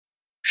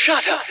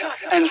Shut up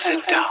and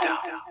sit down.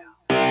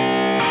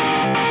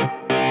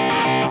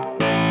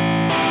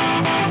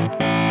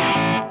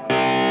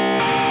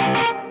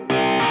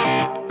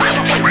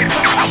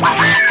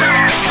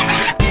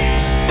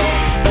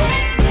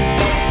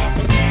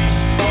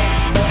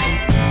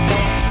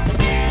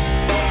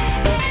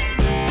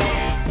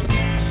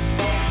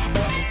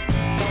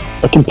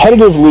 A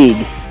competitive league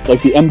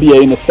like the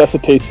NBA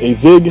necessitates a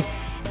zig,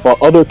 while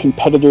other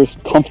competitors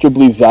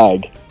comfortably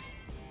zag.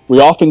 We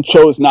often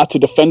chose not to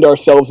defend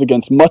ourselves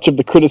against much of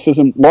the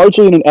criticism,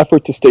 largely in an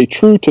effort to stay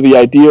true to the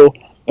ideal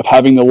of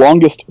having the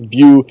longest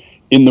view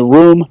in the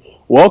room.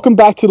 Welcome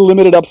back to the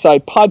Limited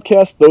Upside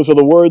podcast. Those are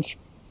the words,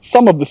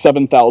 some of the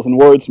 7,000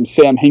 words from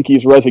Sam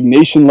Hinkie's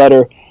resignation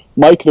letter.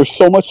 Mike, there's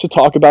so much to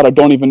talk about, I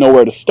don't even know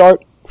where to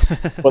start.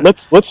 But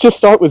let's just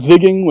start with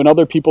zigging when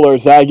other people are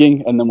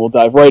zagging, and then we'll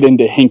dive right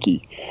into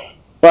Hinkie.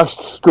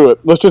 Screw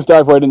it. Let's just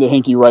dive right into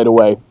Hinkie right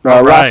away.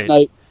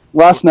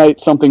 Last night,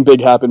 something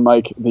big happened,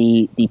 Mike.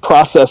 The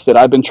process that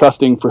I've been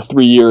trusting for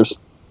 3 years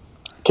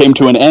came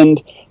to an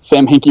end.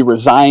 Sam Hinkie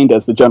resigned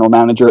as the general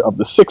manager of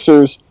the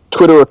Sixers.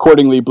 Twitter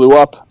accordingly blew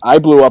up. I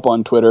blew up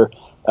on Twitter.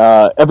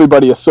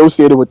 Everybody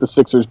associated with the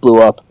Sixers blew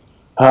up.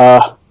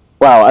 Wow,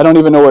 I don't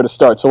even know where to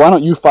start. So why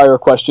don't you fire a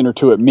question or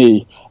two at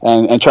me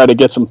and try to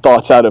get some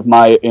thoughts out of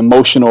my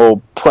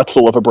emotional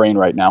pretzel of a brain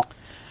right now.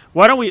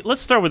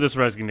 Let's start with this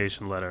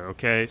resignation letter,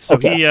 okay? So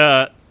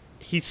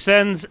he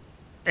sends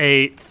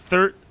a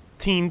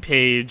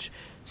 13-page,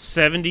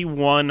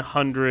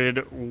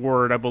 7,100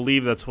 word, I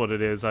believe that's what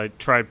it is. I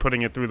tried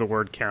putting it through the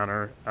word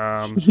counter.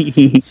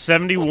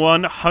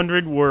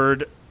 7,100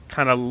 word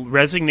kind of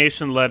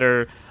resignation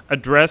letter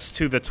addressed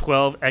to the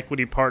 12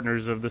 equity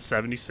partners of the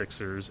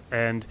 76ers.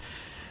 And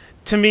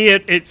to me,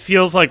 it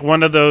feels like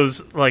one of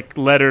those like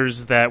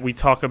letters that we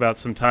talk about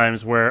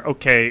sometimes where,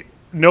 okay,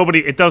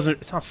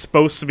 it's not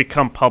supposed to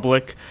become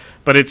public,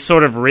 but it's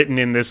sort of written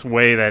in this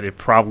way that it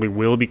probably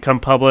will become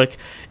public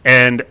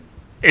and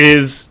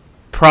is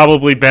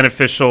probably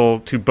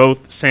beneficial to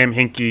both Sam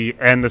Hinkie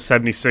and the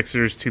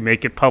 76ers to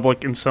make it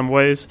public in some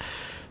ways.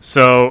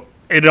 So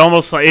it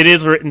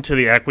is written to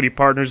the equity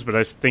partners, but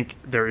I think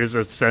there is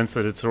a sense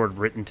that it's sort of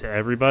written to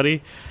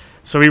everybody.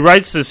 So he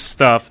writes this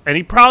stuff, and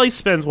he probably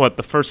spends,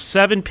 the first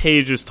 7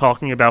 pages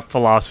talking about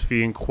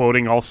philosophy and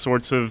quoting all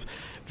sorts of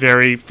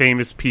very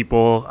famous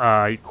people.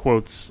 He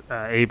quotes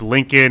Abe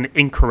Lincoln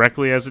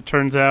incorrectly, as it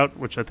turns out,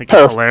 which I think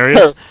is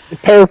hilarious.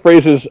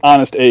 Paraphrases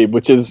Honest Abe,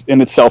 which is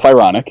in itself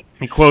ironic.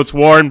 He quotes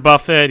Warren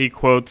Buffett. He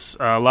quotes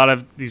a lot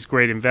of these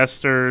great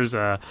investors,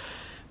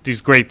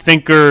 these great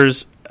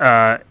thinkers,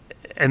 and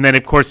then,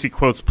 of course, he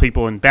quotes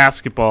people in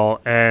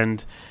basketball,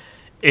 and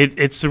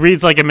it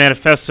reads like a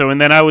manifesto. And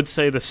then I would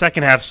say the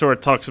second half sort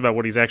of talks about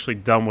what he's actually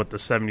done with the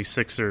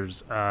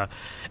 76ers.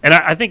 And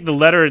I think the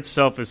letter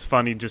itself is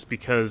funny just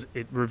because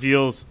it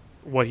reveals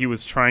what he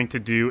was trying to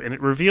do, and it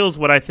reveals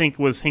what I think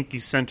was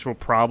Hinkie's central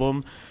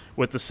problem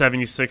with the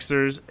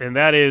 76ers, and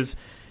that is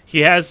he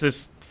has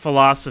this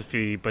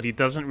philosophy, but he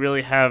doesn't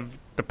really have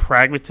the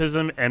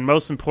pragmatism, and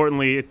most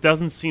importantly, it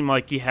doesn't seem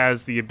like he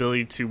has the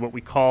ability to what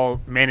we call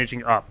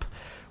managing up,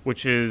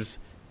 which is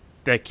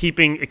that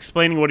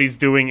explaining what he's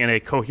doing in a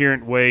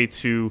coherent way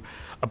to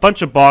a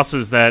bunch of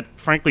bosses that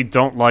frankly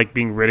don't like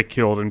being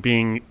ridiculed and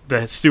being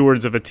the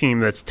stewards of a team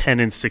that's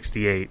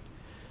 10-68.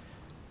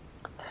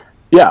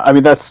 Yeah, I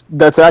mean that's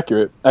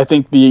accurate. I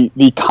think the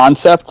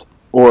concept,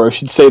 or I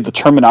should say the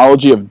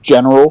terminology of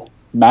general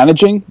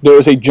managing, there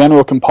is a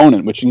general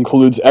component which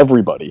includes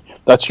everybody.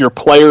 That's your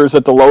players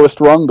at the lowest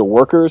rung, the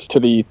workers,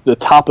 to the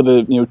top of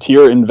the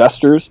tier,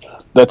 investors.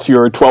 That's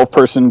your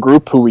 12-person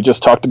group who we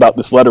just talked about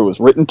this letter was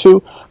written to.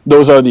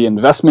 Those are the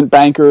investment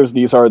bankers.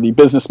 These are the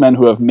businessmen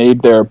who have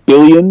made their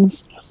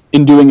billions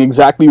in doing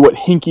exactly what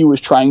Hinkie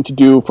was trying to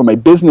do from a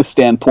business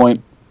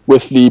standpoint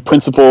with the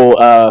principal,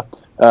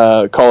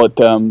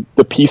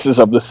 the pieces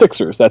of the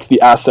Sixers. That's the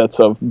assets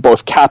of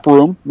both cap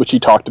room, which he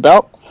talked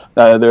about,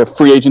 the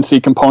free agency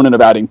component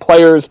of adding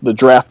players, the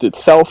draft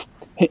itself.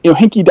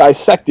 Hinkie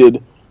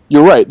dissected,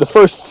 you're right, the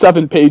first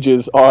 7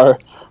 pages are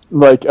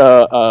like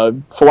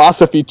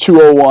Philosophy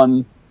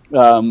 201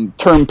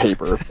 term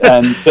paper,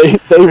 and they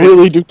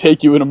really do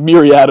take you in a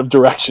myriad of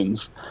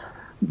directions.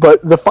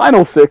 But the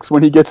final 6,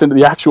 when he gets into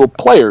the actual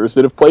players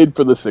that have played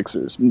for the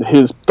Sixers,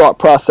 his thought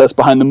process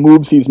behind the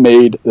moves he's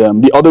made,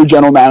 the other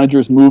general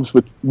managers' moves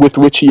with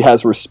which he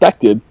has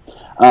respected,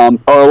 are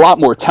a lot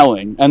more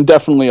telling and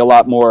definitely a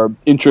lot more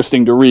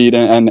interesting to read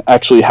and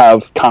actually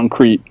have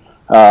concrete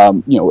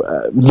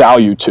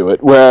value to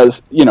it.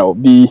 Whereas,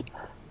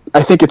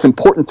 I think it's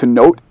important to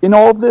note in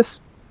all of this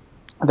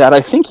that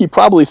I think he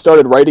probably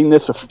started writing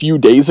this a few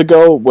days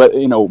ago,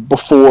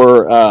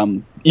 before,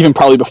 even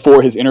probably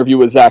before his interview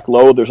with Zach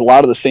Lowe. There's a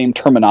lot of the same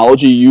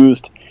terminology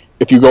used.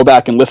 If you go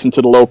back and listen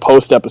to the Lowe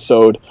Post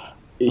episode,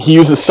 he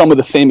uses some of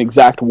the same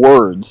exact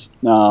words.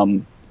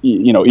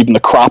 Even the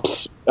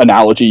crops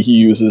analogy he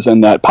uses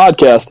in that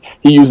podcast,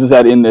 he uses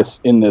that in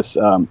this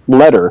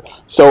letter.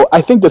 So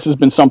I think this has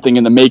been something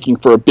in the making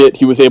for a bit.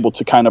 He was able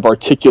to kind of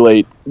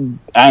articulate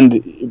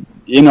and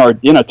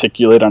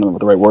inarticulate, I don't know what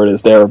the right word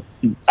is there,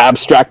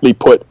 abstractly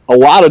put a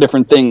lot of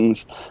different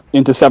things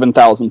into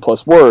 7,000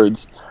 plus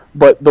words.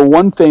 But the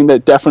one thing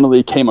that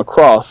definitely came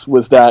across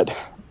was that,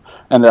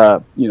 and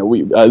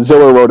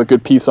Ziller wrote a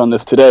good piece on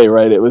this today,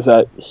 right? It was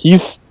that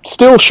he's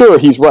still sure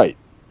he's right.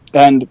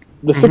 And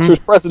the Sixers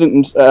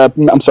president,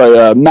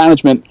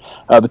 management,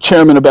 the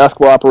chairman of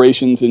basketball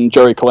operations, and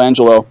Jerry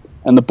Colangelo,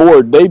 and the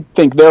board, they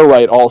think they're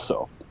right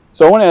also.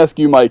 So I want to ask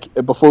you, Mike,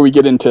 before we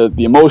get into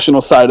the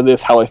emotional side of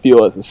this, how I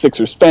feel as a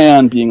Sixers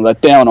fan, being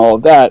let down, all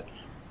of that,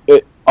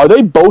 are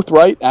they both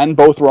right and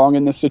both wrong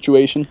in this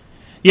situation?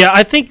 Yeah,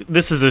 I think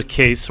this is a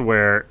case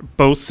where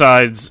both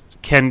sides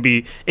can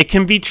be... It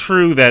can be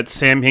true that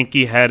Sam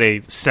Hinkie had a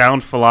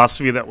sound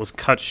philosophy that was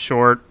cut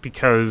short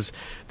because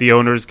the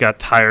owners got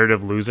tired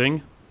of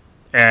losing.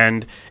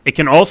 And it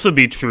can also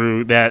be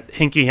true that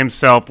Hinkie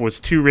himself was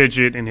too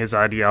rigid in his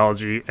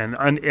ideology and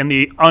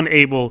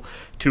unable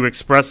to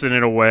express it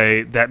in a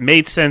way that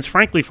made sense,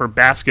 frankly, for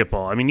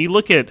basketball. I mean, you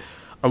look at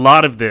a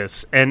lot of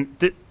this,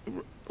 and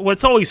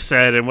what's always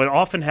said, and what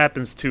often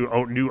happens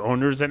to new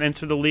owners that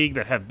enter the league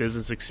that have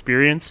business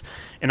experience,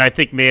 and I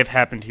think may have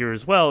happened here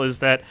as well, is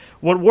that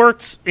what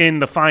works in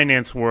the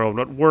finance world,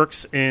 what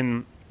works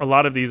in a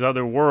lot of these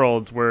other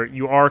worlds where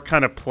you are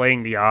kind of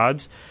playing the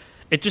odds,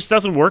 it just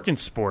doesn't work in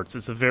sports.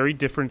 It's a very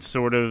different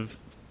sort of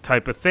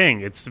type of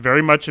thing. It's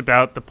very much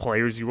about the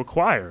players you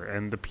acquire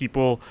and the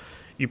people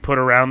you put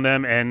around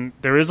them, and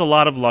there is a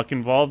lot of luck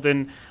involved,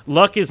 and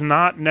luck is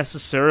not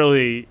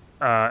necessarily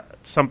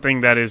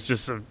something that is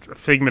just a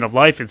figment of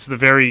life. It's the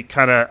very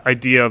kind of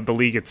idea of the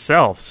league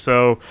itself.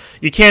 So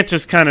you can't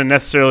just kind of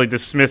necessarily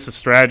dismiss a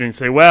strategy and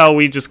say, well,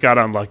 we just got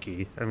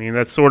unlucky. I mean,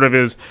 that sort of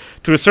is,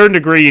 to a certain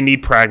degree, you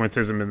need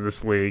pragmatism in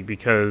this league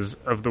because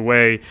of the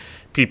way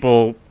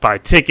people buy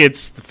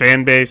tickets, the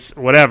fan base,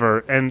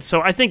 whatever. And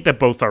so I think that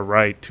both are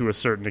right to a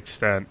certain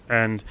extent.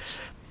 And,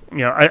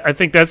 I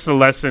think that's the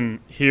lesson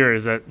here,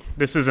 is that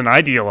this is an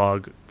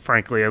ideologue,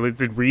 frankly. At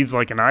least it reads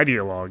like an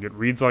ideologue. It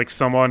reads like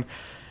someone,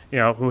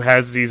 who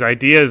has these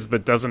ideas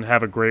but doesn't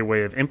have a great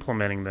way of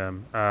implementing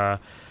them.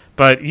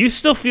 But you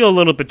still feel a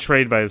little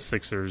betrayed by the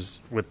Sixers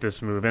with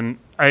this move. And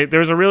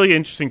there's a really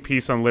interesting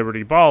piece on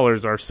Liberty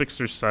Ballers, our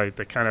Sixers site,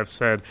 that kind of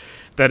said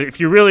that if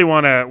you really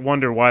want to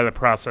wonder why the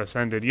process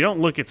ended, you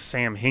don't look at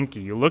Sam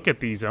Hinkie. You look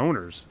at these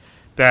owners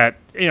that,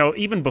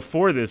 even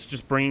before this,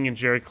 just bringing in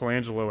Jerry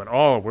Colangelo and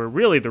all, where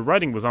really the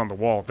writing was on the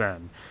wall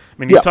then. I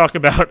mean, you talk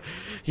about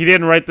he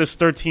didn't write this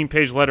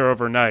 13-page letter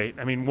overnight.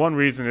 I mean, one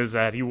reason is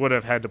that he would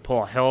have had to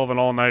pull a hell of an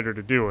all-nighter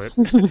to do it.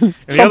 And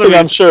Something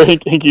I'm sure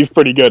Hinkie's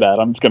pretty good at.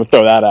 I'm just going to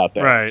throw that out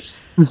there. Right.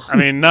 I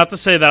mean, not to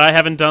say that I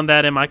haven't done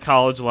that in my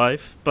college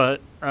life,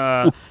 but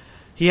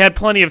he had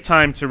plenty of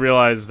time to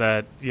realize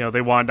that,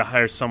 they wanted to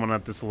hire someone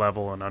at this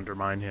level and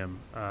undermine him.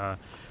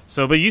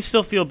 But you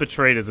still feel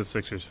betrayed as a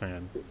Sixers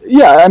fan.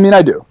 Yeah, I mean,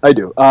 I do.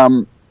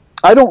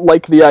 I don't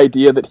like the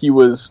idea that he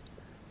was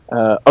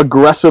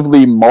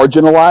aggressively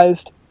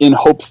marginalized in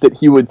hopes that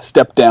he would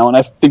step down.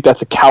 I think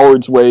that's a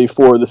coward's way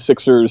for the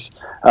Sixers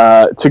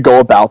to go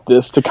about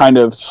this, to kind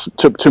of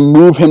to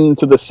move him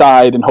to the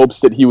side in hopes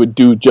that he would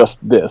do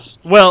just this.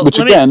 Well,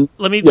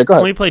 let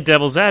me play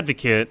devil's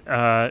advocate.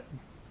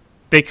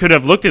 They could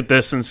have looked at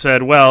this and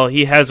said, well,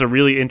 he has a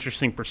really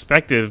interesting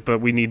perspective, but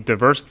we need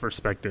diverse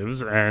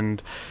perspectives.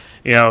 And,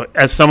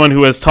 as someone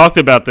who has talked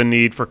about the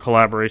need for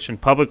collaboration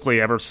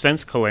publicly ever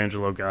since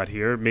Colangelo got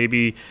here,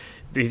 maybe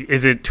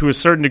is it to a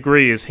certain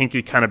degree, is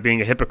Hinkie kind of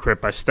being a hypocrite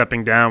by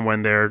stepping down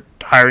when they're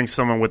hiring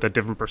someone with a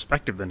different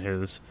perspective than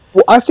his?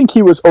 Well, I think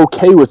he was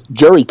okay with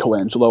Jerry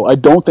Colangelo. I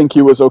don't think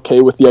he was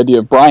okay with the idea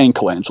of Brian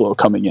Colangelo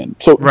coming in.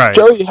 So right.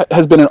 Jerry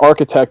has been an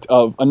architect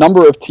of a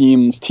number of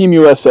teams, Team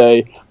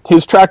USA.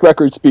 His track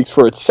record speaks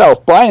for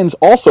itself. Brian's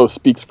also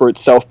speaks for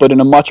itself, but in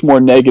a much more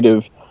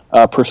negative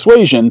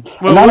persuasion.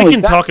 Well, we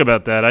can talk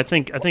about that. I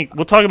think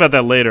we'll talk about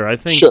that later. I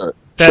think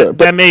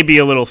that may be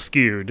a little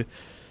skewed.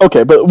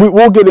 Okay, but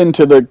we'll get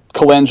into the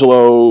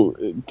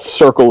Colangelo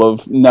circle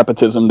of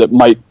nepotism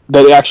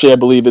that actually I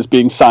believe is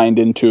being signed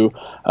into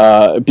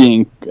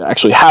being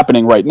actually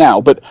happening right now.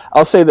 But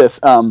I'll say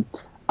this: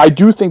 I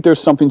do think there's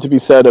something to be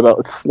said about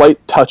a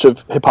slight touch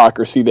of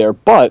hypocrisy there.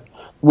 But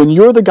when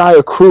you're the guy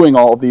accruing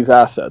all of these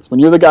assets, when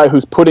you're the guy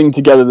who's putting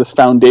together this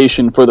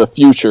foundation for the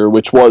future,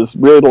 which was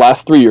really the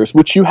last 3 years,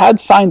 which you had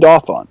signed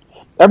off on,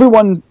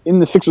 everyone in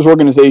the Sixers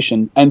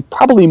organization, and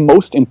probably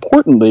most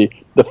importantly,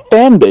 the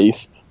fan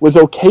base, was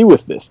okay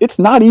with this. It's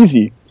not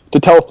easy to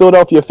tell a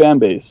Philadelphia fan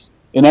base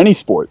in any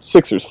sport,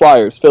 Sixers,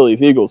 Flyers,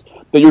 Phillies, Eagles,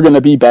 that you're going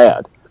to be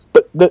bad.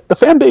 But the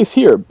fan base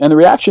here and the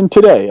reaction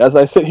today, as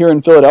I sit here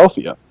in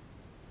Philadelphia,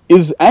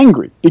 is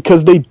angry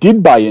because they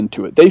did buy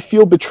into it. They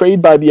feel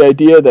betrayed by the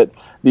idea that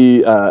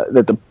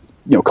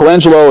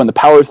Colangelo and the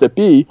powers that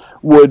be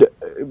would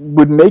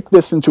make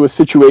this into a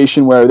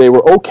situation where they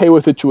were okay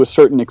with it to a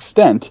certain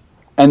extent,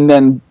 and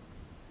then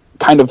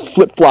kind of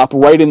flip-flop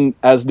right in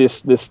as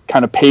this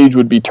kind of page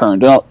would be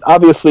turned. Now,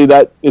 obviously,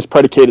 that is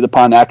predicated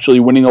upon actually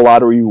winning the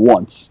lottery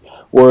once,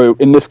 or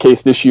in this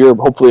case this year,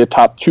 hopefully a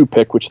top 2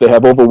 pick, which they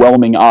have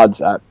overwhelming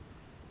odds at.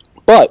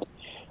 But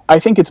I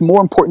think it's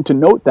more important to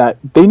note that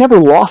they never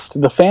lost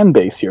the fan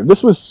base here.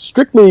 This was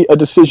strictly a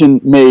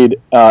decision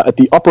made at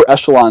the upper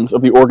echelons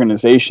of the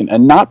organization,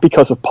 and not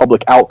because of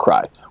public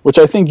outcry, which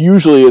I think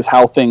usually is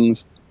how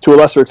things, to a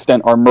lesser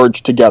extent, are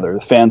merged together.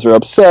 The fans are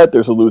upset,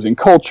 there's a losing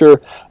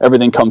culture,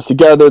 everything comes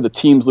together, the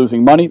team's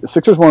losing money. The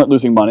Sixers weren't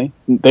losing money.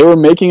 They were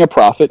making a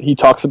profit. He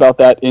talks about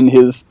that in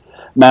his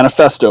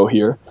manifesto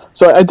here.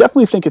 So I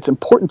definitely think it's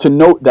important to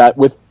note that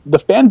with the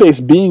fan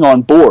base being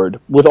on board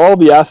with all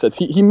the assets,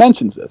 he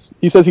mentions this.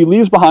 He says he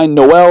leaves behind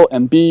Noel,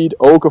 Embiid,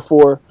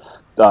 Okafor,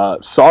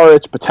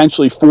 Saric,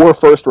 potentially 4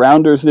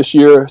 first-rounders this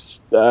year,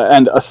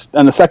 and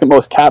the second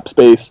most cap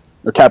space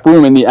or cap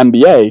room in the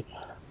NBA.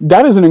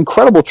 That is an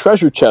incredible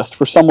treasure chest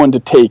for someone to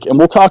take, and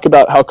we'll talk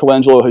about how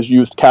Colangelo has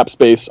used cap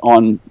space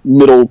on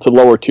middle to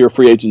lower tier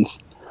free agents,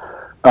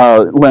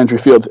 Landry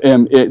Fields,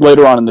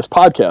 later on in this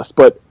podcast.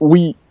 But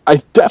I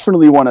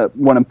definitely want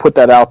to put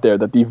that out there,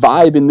 that the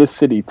vibe in this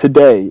city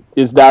today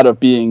is that of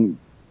being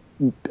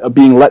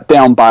let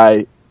down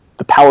by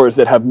the powers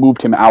that have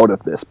moved him out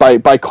of this.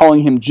 By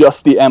calling him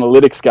just the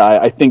analytics guy,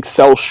 I think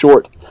sells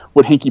short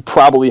what Hinkie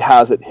probably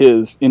has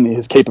in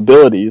his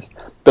capabilities.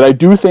 But I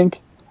do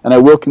think, and I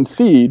will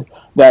concede,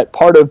 that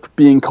part of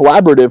being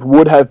collaborative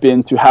would have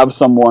been to have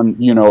someone,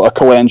 a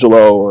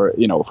Colangelo, or,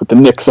 with the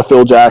Knicks, a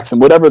Phil Jackson,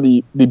 whatever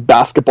the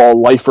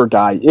basketball lifer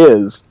guy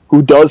is,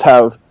 who does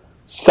have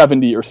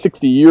 70 or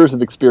 60 years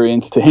of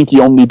experience, to Hinkie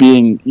only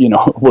being,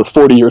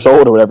 40 years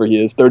old or whatever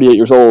he is, 38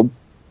 years old.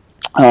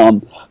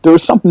 There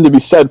was something to be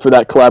said for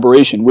that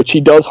collaboration, which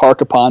he does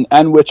hark upon,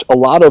 and which a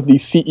lot of the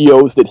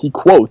CEOs that he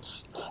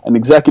quotes and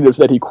executives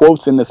that he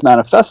quotes in this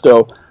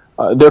manifesto,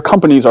 their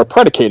companies are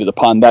predicated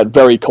upon that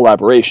very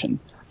collaboration.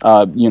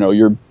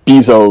 Your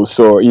Bezos,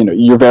 or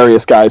your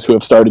various guys who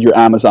have started your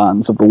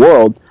Amazons of the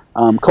world.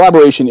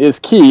 Collaboration is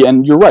key,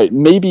 and you're right.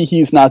 Maybe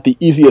he's not the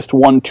easiest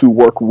one to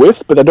work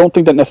with, but I don't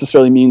think that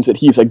necessarily means that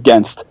he's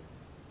against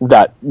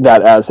that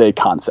as a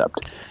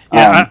concept.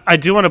 Yeah, I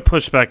do want to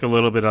push back a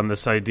little bit on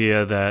this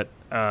idea that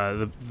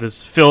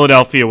this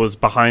Philadelphia was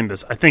behind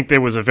this. I think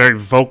there was a very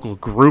vocal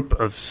group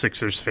of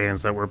Sixers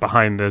fans that were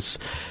behind this.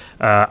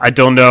 I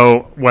don't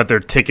know what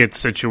their ticket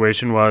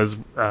situation was.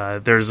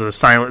 There's a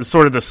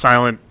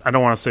silent, I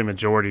don't want to say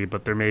majority,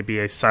 but there may be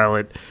a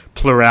silent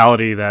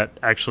plurality that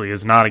actually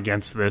is not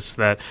against this,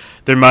 that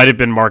there might have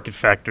been market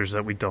factors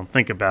that we don't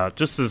think about,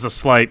 just as a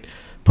slight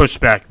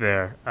pushback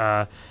there.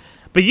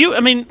 But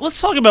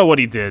let's talk about what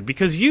he did,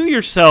 because you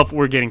yourself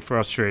were getting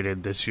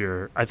frustrated this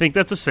year. I think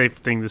that's a safe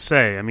thing to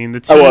say. I mean,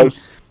 the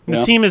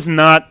team is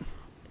not,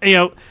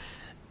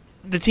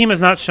 the team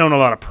has not shown a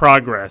lot of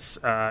progress,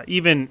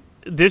 even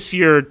this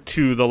year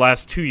to the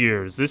last 2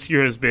 years. This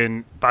year has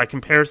been, by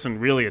comparison,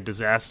 really a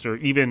disaster,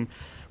 even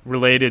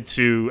related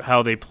to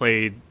how they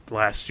played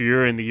last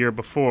year and the year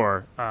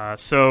before.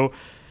 So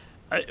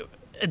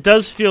it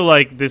does feel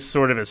like this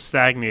sort of has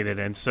stagnated,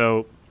 and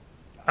so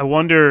I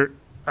wonder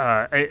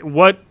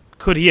what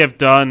could he have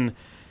done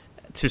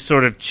to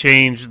sort of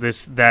change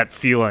that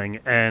feeling,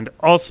 and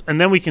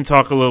then we can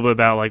talk a little bit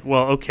about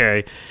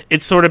okay,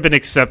 it's sort of been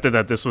accepted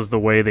that this was the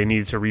way they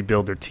needed to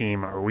rebuild their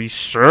team. Are we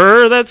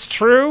sure that's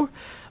true?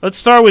 Let's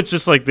start with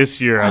just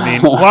this year. I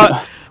mean,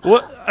 what?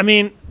 I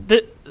mean,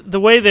 the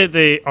way that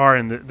they are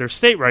in their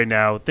state right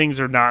now, things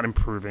are not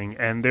improving,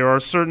 and there are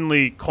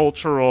certainly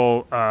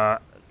cultural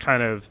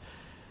kind of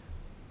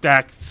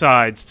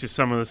backsides to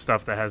some of the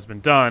stuff that has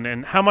been done.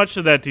 And how much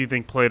of that do you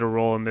think played a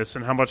role in this,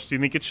 and how much do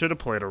you think it should have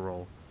played a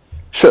role?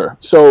 Sure.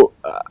 So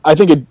I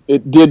think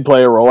it did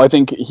play a role. I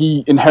think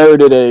he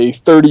inherited a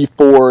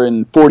 34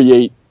 and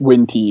 48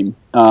 win team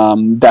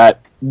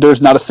that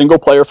there's not a single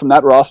player from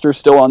that roster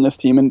still on this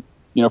team,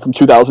 from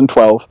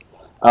 2012.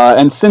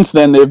 And since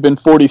then, they've been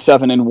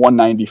 47 and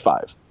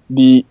 195.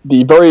 The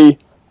very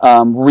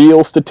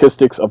real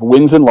statistics of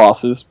wins and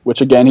losses,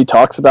 which again he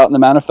talks about in the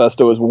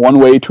manifesto, is one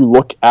way to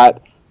look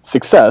at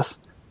success.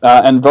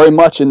 And very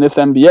much in this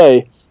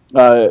NBA,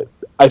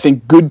 I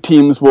think good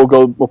teams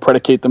will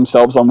predicate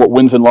themselves on what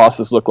wins and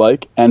losses look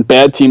like, and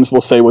bad teams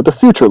will say what the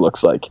future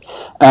looks like.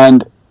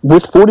 And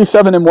with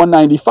 47 and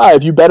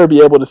 195, you better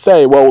be able to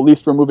say, well, at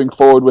least we're moving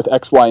forward with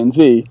X, Y, and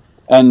Z.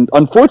 And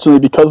unfortunately,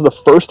 because the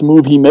first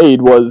move he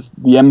made was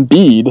the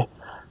Embiid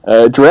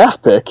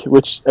draft pick,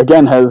 which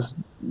again has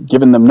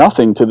given them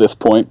nothing to this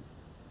point,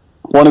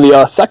 one of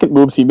the second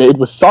moves he made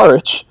was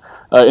Saric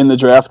in the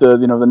draft,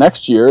 the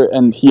next year,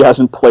 and he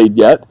hasn't played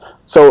yet.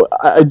 So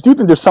I do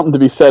think there's something to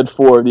be said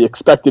for the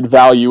expected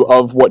value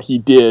of what he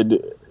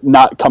did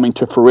not coming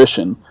to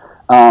fruition.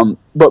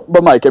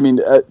 But Mike, I mean,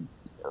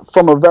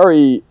 from a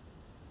very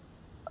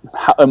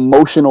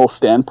emotional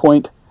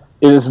standpoint,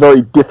 it is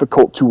very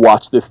difficult to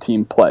watch this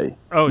team play.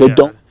 Oh, they yeah.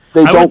 don't.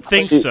 I don't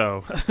think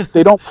so.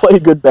 They don't play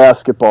good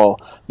basketball.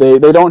 They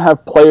don't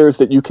have players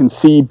that you can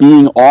see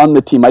being on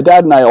the team. My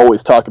dad and I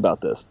always talk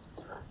about this,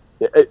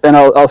 and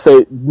I'll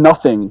say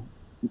nothing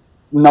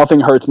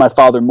hurts my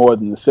father more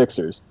than the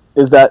Sixers,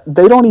 is that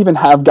they don't even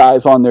have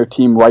guys on their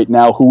team right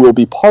now who will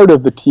be part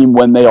of the team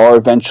when they are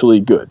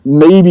eventually good.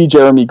 Maybe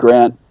Jeremy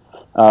Grant,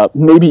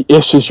 maybe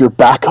Ish is your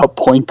backup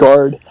point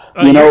guard.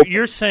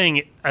 You're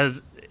saying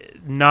as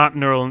not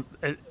Nerlens,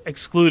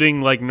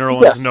 excluding like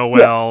Nerlens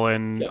Noel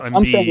and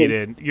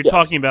Embiid, and you're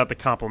talking about the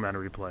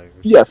complementary players.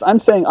 Yes, I'm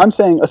saying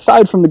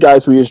aside from the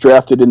guys who he has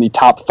drafted in the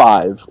top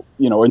 5,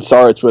 and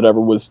Saric, whatever,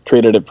 was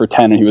traded it for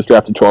 10 and he was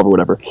drafted 12 or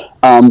whatever.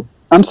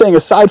 I'm saying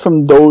aside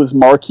from those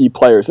marquee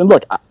players, and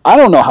look, I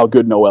don't know how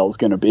good Noel's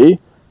going to be.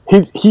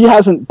 He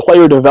hasn't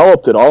player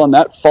developed at all, and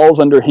that falls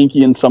under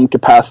Hinkie in some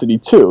capacity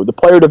too. The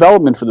player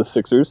development for the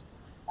Sixers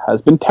has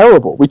been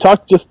terrible. We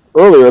talked just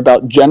earlier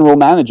about general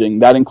managing.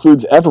 That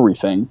includes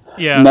everything.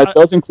 Yeah, and that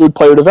does include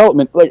player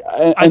development.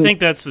 I think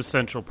that's the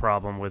central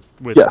problem with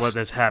yes. what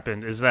has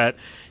happened, is that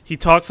he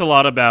talks a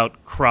lot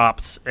about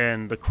crops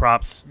and the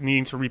crops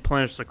needing to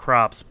replenish the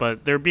crops,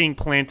 but they're being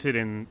planted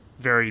in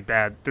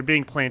they're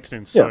being planted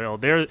in soil.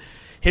 Yeah.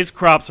 His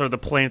crops are the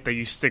plant that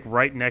you stick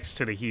right next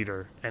to the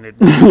heater, and it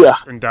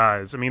and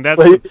dies. I mean,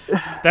 that's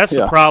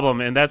the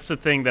problem, and that's the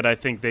thing that I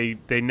think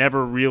they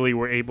never really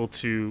were able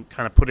to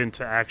kind of put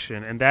into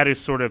action. And that is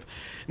sort of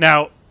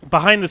now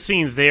behind the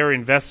scenes, they are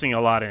investing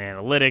a lot in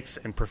analytics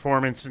and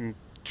performance and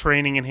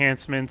training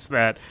enhancements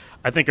that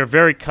I think are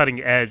very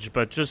cutting edge.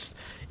 But just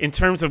in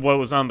terms of what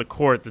was on the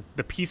court,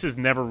 the pieces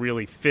never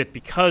really fit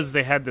because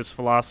they had this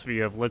philosophy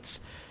of let's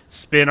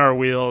spin our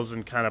wheels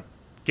and kind of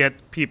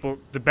get people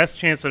the best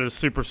chance at a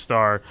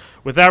superstar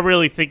without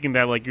really thinking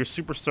that like your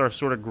superstar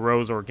sort of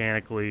grows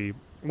organically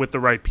with the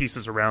right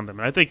pieces around them.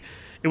 And I think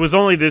it was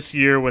only this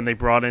year when they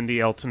brought in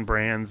the Elton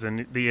Brands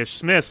and the Ish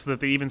Smiths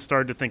that they even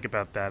started to think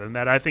about that. And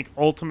that I think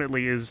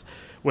ultimately is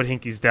what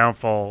Hinkie's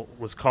downfall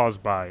was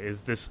caused by,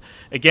 is this,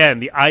 again,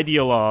 the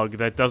ideologue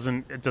that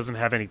doesn't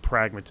have any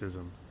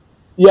pragmatism.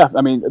 Yeah,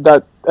 I mean,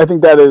 I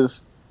think that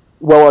is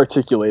well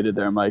articulated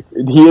there, Mike.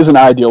 He is an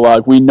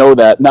ideologue. We know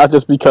that, not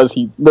just because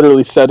he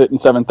literally said it in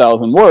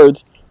 7,000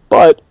 words,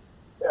 but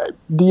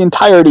the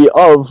entirety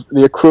of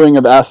the accruing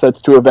of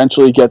assets to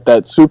eventually get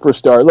that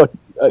superstar. Look,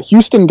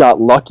 Houston got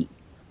lucky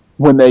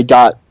when they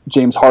got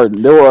James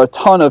Harden. There were a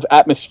ton of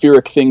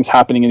atmospheric things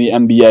happening in the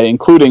NBA,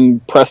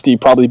 including Presti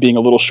probably being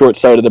a little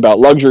short-sighted about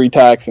luxury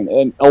tax,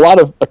 and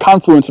a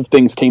confluence of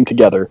things came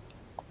together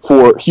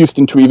for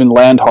Houston to even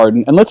land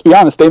Harden. And let's be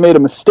honest, they made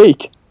a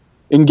mistake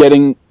in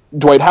getting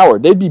Dwight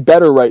Howard. They'd be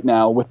better right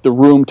now with the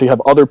room to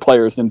have other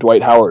players than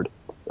Dwight Howard.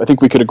 I think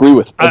we could agree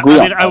on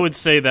that. I would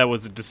say that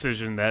was a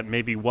decision that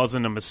maybe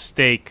wasn't a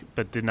mistake,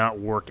 but did not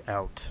work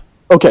out.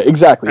 Okay,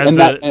 exactly.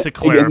 To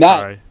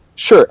clarify.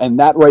 Sure, and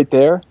that right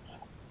there,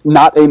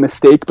 not a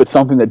mistake, but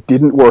something that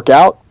didn't work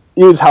out,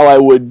 is how I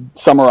would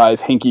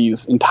summarize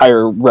Hinkie's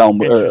entire realm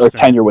or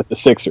tenure with the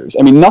Sixers.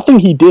 I mean, nothing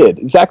he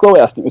did. Zach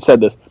Lowe said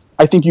this.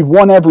 I think you've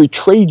won every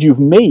trade you've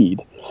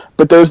made,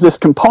 but there's this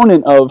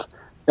component of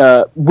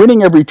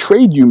winning every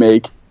trade you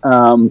make,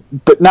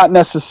 but not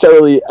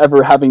necessarily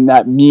ever having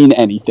that mean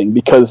anything,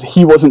 because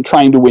he wasn't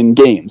trying to win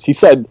games. He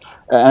said,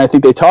 and I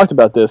think they talked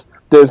about this,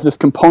 there's this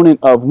component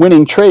of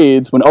winning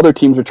trades when other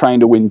teams are trying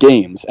to win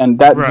games, and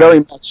that very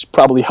much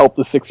probably helped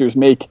the Sixers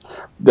make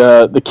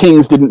the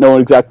Kings didn't know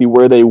exactly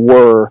where they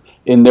were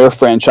in their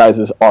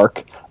franchise's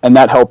arc, and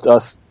that helped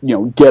us,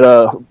 get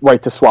a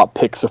right to swap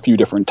picks a few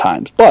different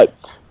times. But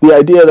the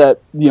idea that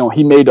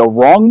he made a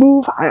wrong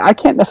move, I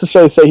can't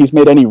necessarily say he's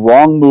made any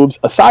wrong moves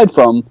aside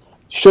from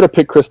should have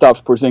picked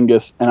Kristaps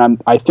Porzingis,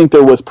 and I think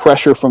there was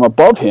pressure from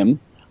above him,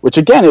 which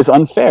again is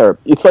unfair.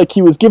 It's like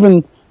he was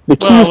given the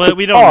keys to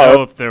we don't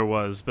know if there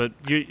was, but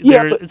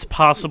it's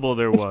possible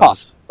there was.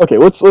 Possible. Okay,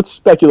 let's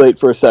speculate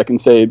for a second.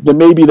 Say that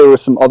maybe there were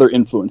some other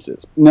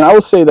influences. Now I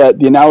will say that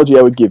the analogy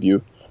I would give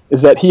you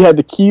is that he had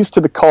the keys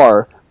to the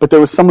car, but there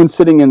was someone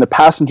sitting in the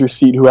passenger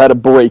seat who had a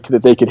brake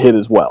that they could hit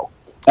as well.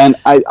 And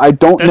I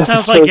don't. That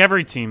sounds like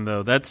every team,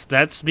 though.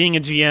 That's being a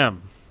GM.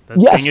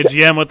 That's being a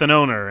GM with an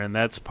owner, and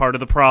that's part of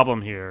the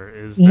problem here.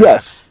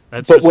 That's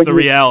just the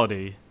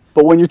reality.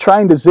 But when you're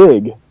trying to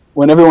zig,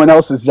 when everyone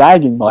else is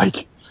zagging,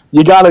 Mike,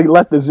 you got to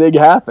let the zig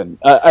happen.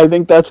 I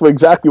think that's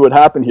exactly what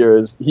happened here.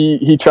 Is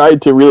he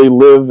tried to really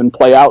live and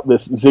play out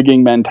this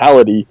zigging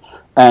mentality,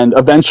 and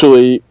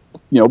eventually,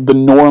 the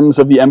norms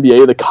of the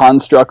NBA, the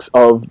constructs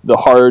of the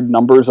hard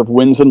numbers of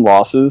wins and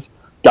losses,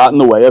 got in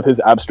the way of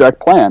his abstract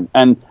plan.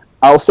 And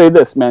I'll say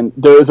this, man,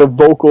 there is a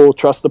vocal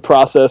trust the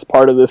process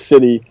part of this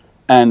city.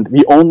 And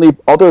the only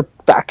other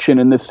faction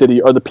in this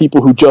city are the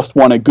people who just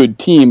want a good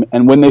team.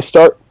 And when they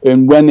start, if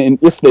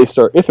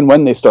and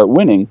when they start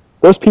winning,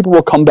 those people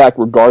will come back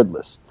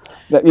regardless.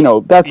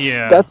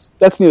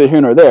 That's neither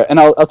here nor there. And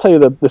I'll tell you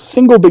the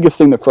single biggest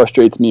thing that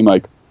frustrates me,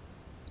 Mike,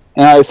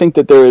 and I think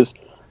that there is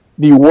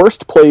the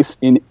worst place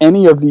in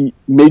any of the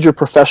major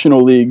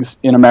professional leagues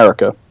in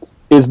America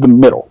is the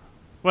middle.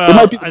 Well,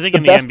 I think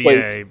in the NBA,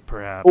 place,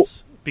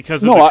 perhaps,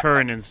 because of the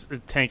current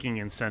tanking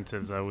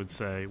incentives, I would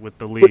say, with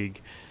the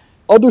league.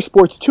 Other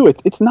sports too.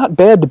 It's not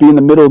bad to be in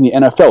the middle in the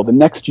NFL. The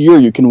next year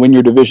you can win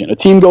your division. A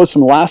team goes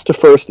from last to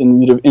first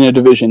in a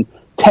division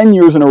 10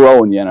 years in a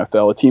row in the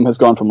NFL. A team has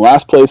gone from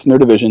last place in their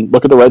division,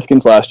 look at the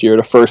Redskins last year,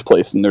 to first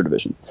place in their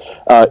division.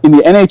 In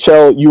the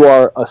NHL, you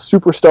are a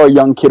superstar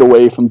young kid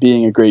away from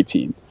being a great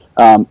team.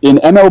 In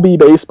MLB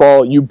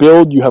baseball, you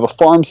build, you have a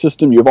farm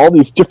system, you have all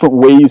these different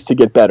ways to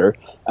get better.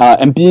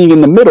 And being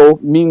in the middle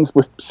means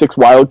with 6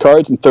 wild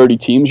cards and 30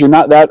 teams, you're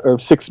not that, or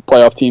 6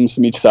 playoff teams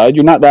from each side,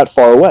 you're not that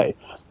far away.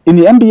 In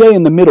the NBA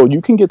in the middle,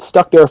 you can get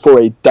stuck there for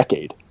a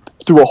decade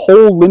through a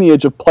whole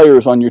lineage of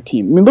players on your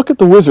team. I mean, look at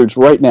the Wizards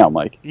right now,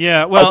 Mike.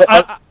 Yeah, well,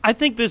 I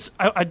think this.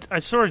 I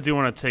sort of do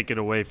want to take it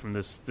away from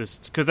this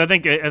because I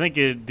think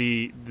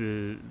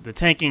the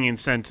tanking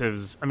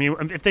incentives. I mean,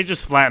 if they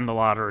just flatten the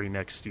lottery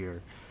next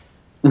year,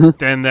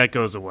 then that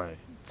goes away.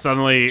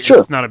 Suddenly,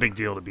 it's not a big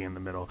deal to be in the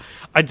middle.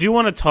 I do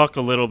want to talk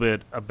a little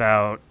bit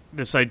about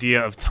this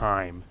idea of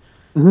time.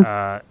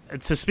 To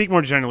speak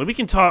more generally, we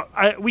can talk.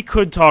 We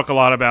could talk a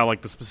lot about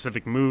like the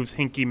specific moves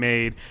Hinkie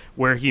made,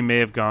 where he may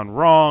have gone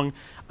wrong.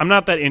 I'm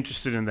not that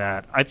interested in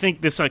that. I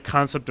think this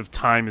concept of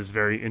time is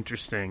very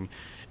interesting,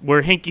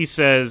 where Hinkie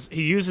says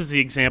he uses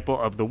the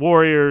example of the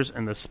Warriors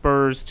and the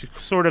Spurs to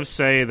sort of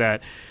say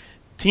that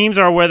teams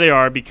are where they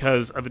are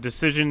because of a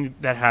decision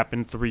that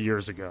happened 3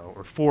 years ago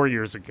or 4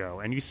 years ago,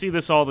 and you see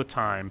this all the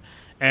time.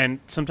 And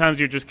sometimes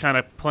you're just kind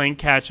of playing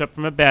catch-up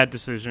from a bad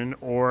decision,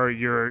 or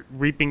you're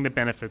reaping the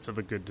benefits of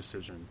a good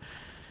decision.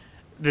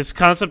 This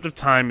concept of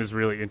time is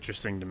really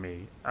interesting to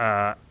me.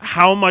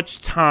 How much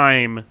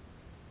time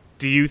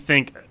do you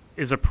think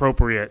is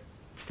appropriate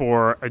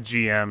for a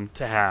GM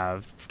to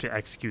have to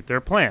execute their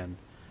plan?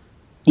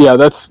 Yeah,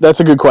 that's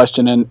a good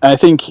question. And I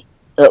think,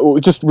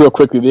 just real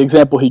quickly, the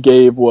example he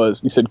gave was,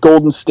 he said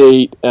Golden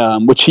State,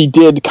 which he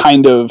did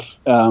kind of...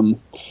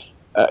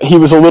 he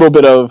was a little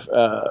bit of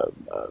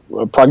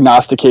a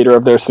prognosticator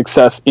of their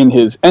success in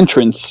his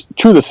entrance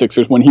to the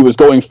Sixers when he was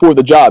going for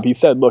the job. He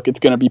said, look, it's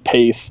going to be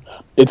pace,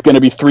 it's going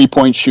to be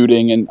three-point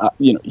shooting, and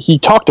he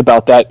talked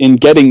about that in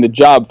getting the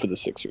job for the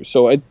Sixers.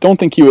 So I don't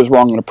think he was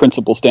wrong on a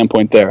principle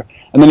standpoint there.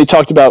 And then he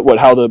talked about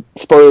how the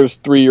Spurs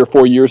 3 or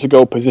 4 years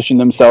ago positioned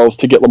themselves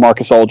to get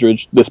LaMarcus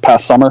Aldridge this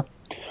past summer.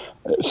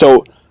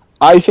 So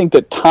I think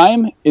that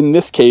time in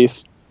this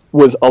case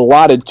was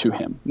allotted to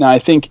him. Now, I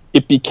think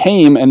it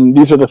became, and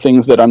these are the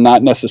things that I'm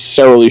not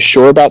necessarily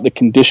sure about, the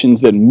conditions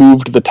that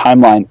moved the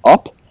timeline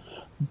up,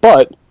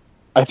 but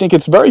I think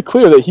it's very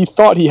clear that he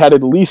thought he had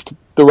at least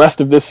the rest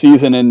of this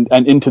season and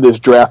into this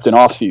draft and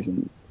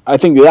offseason. I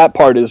think that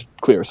part is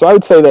clear. So I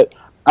would say that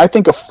I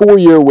think a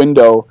 4-year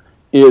window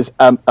is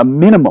a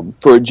minimum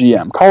for a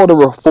GM. Call it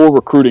a full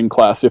recruiting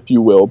class, if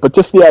you will, but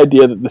just the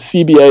idea that the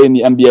CBA and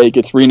the NBA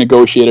gets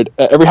renegotiated.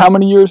 Every how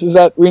many years is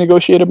that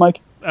renegotiated,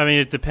 Mike? I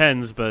mean, it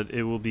depends, but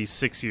it will be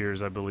 6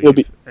 years, I believe. It'll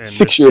be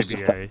 6 years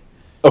this time.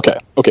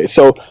 Okay.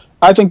 So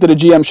I think that a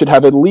GM should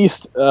have at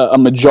least a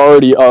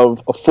majority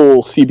of a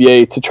full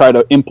CBA to try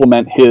to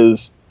implement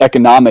his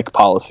economic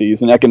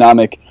policies and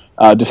economic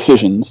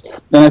decisions.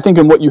 And I think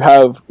in what you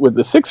have with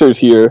the Sixers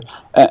here,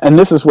 and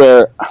this is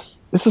where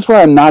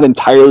I'm not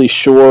entirely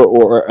sure,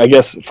 or I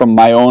guess from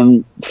my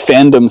own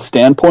fandom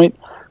standpoint,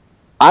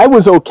 I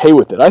was okay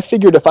with it. I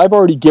figured if I've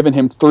already given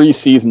him 3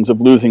 seasons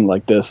of losing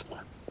like this,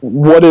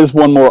 what is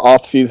one more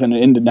offseason and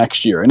into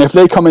next year? And if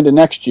they come into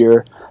next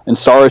year and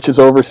Saric is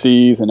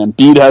overseas and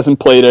Embiid hasn't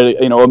played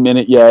a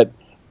minute yet,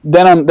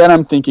 then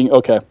I'm thinking,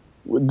 okay,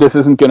 this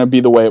isn't going to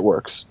be the way it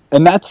works.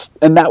 And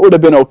that would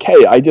have been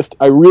okay.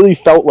 I really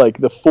felt like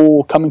the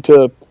full coming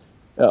to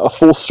a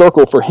full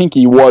circle for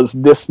Hinkie was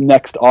this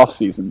next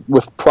offseason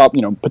with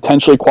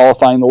potentially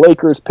qualifying the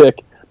Lakers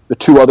pick,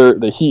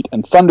 the Heat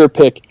and Thunder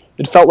pick.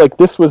 It felt like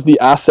this was the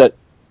asset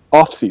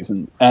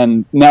offseason,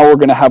 and now we're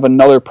going to have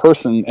another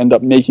person end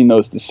up making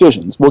those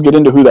decisions. We'll get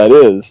into who that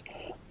is.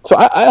 So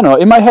I don't know.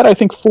 In my head, I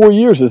think 4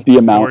 years is the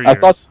amount.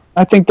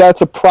 I think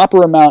that's a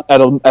proper amount at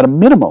a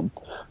minimum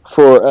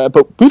for.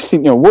 But we've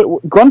seen,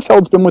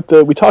 Grunfeld's been with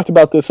we talked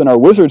about this in our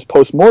Wizards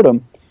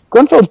postmortem.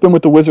 Grunfeld's been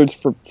with the Wizards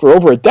for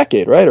over a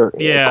decade, right? Or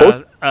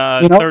close,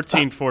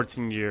 13,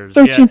 14 years.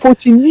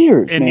 14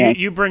 years, and man.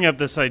 You bring up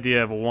this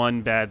idea of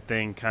one bad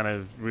thing kind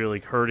of really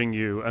hurting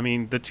you. I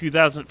mean,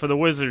 for the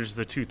Wizards,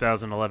 the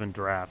 2011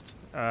 draft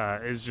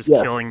is just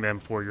killing them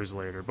 4 years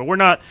later. But we're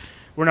not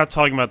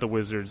talking about the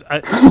Wizards.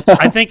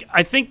 I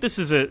think this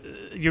is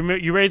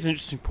you raise an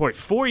interesting point.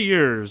 4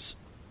 years,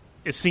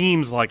 it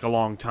seems like a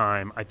long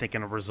time, I think,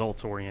 in a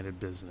results-oriented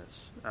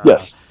business.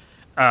 Yes.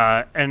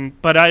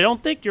 But I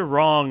don't think you're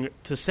wrong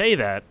to say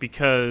that,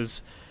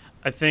 because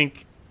I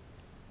think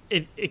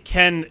it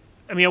can.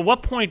 I mean, at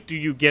what point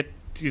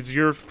does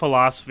your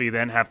philosophy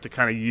then have to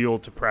kind of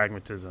yield to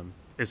pragmatism?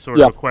 Is sort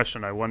of a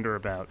question I wonder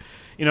about.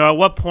 At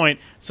what point?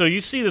 So you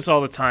see this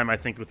all the time, I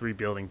think, with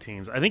rebuilding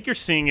teams. I think you're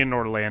seeing it in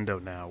Orlando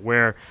now,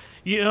 where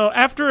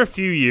after a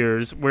few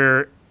years,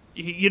 where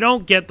you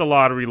don't get the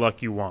lottery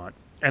luck you want.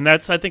 And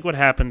that's, I think, what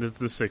happened is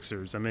the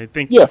Sixers. I mean, I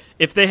think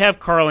if they have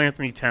Karl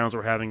Anthony Towns,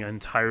 we're having an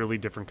entirely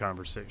different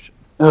conversation.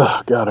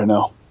 Oh, God, I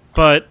know.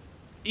 But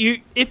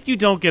if you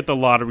don't get the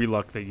lottery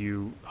luck that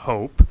you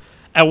hope,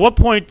 at what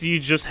point do you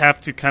just have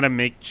to kind of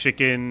make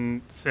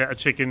chicken out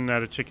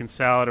of chicken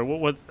salad, or what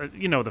was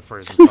the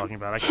phrase I'm talking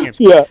about? I can't.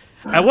 Yeah.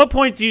 At what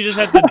point do you just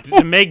have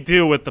to make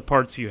do with the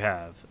parts you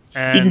have?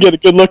 And you can get a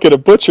good look at a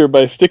butcher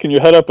by sticking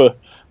your head up a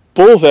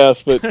bull's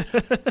ass, but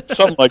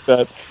something like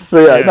that.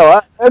 But yeah.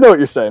 No, I know what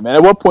you're saying, man.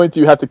 At what point do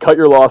you have to cut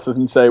your losses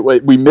and say,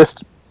 wait, we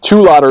missed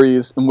 2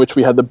 lotteries in which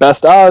we had the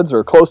best odds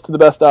or close to the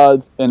best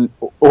odds,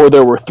 or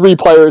there were 3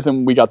 players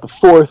and we got the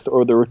 4th,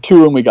 or there were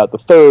 2 and we got the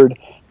 3rd.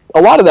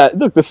 A lot of that,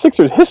 look, the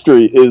Sixers'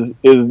 history is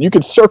you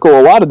could circle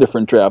a lot of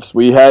different drafts.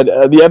 We had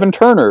the Evan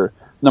Turner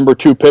number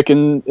 2 pick,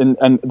 and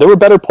there were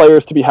better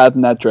players to be had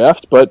in that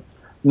draft, but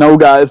no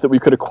guys that we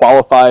could have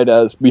qualified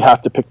as we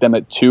have to pick them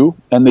at 2,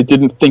 and they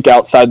didn't think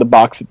outside the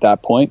box at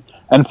that point.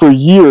 And for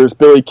years,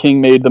 Billy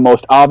King made the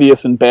most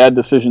obvious and bad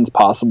decisions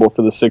possible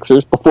for the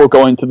Sixers before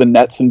going to the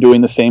Nets and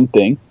doing the same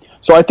thing.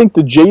 So I think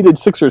the jaded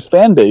Sixers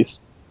fan base,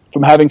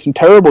 from having some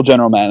terrible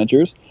general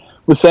managers,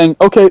 was saying,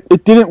 okay,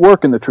 it didn't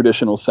work in the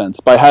traditional sense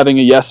by having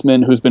a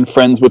yes-man who's been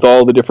friends with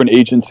all the different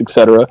agents,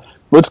 etc.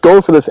 Let's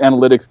go for this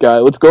analytics guy.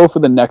 Let's go for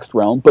the next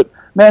realm. But,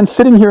 man,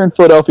 sitting here in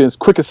Philadelphia, as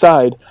quick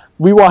aside,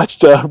 we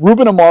watched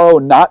Ruben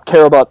Amaro not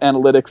care about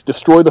analytics,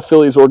 destroy the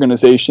Phillies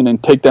organization,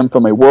 and take them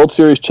from a World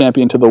Series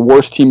champion to the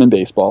worst team in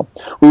baseball.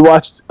 We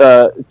watched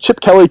Chip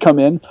Kelly come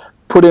in,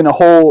 put in a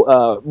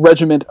whole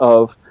regiment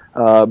of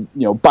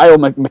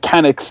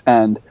biomechanics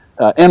and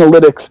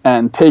analytics,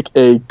 and take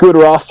a good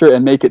roster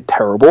and make it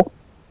terrible.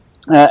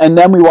 And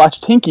then we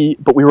watched Hinkie,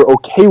 but we were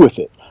okay with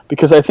it,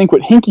 because I think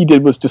what Hinkie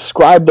did was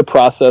describe the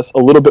process a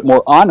little bit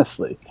more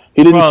honestly.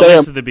 He didn't say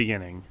at the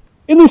beginning.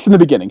 At least in the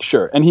beginning,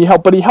 sure. And he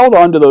held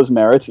on to those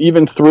merits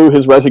even through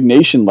his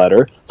resignation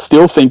letter,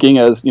 still thinking,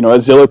 as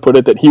Ziller put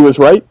it, that he was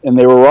right and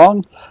they were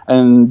wrong.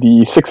 And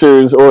the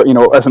Sixers, or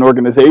as an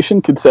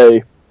organization, could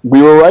say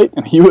we were right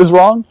and he was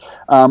wrong.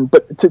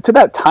 But to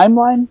that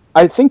timeline,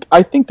 I think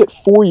that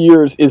 4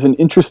 years is an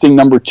interesting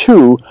number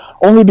 2,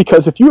 only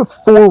because if you have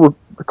 4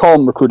 call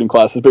them recruiting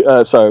classes,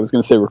 but sorry, I was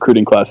going to say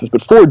recruiting classes,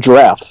 but 4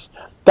 drafts,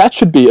 that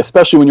should be,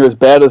 especially when you're as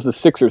bad as the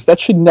Sixers, that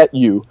should net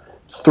you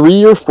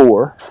 3 or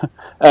 4,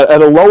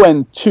 at a low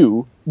end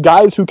 2,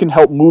 guys who can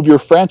help move your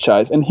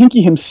franchise. And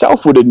Hinkie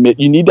himself would admit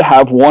you need to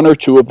have 1 or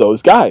 2 of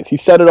those guys. He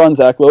said it on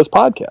Zach Lowe's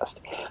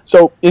podcast.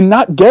 So in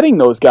not getting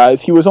those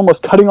guys, he was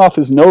almost cutting off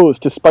his nose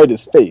to spite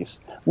his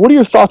face. What are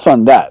your thoughts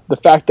on that? The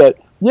fact that,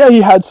 yeah, he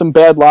had some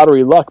bad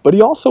lottery luck, but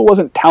he also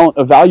wasn't talent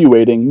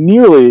evaluating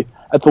nearly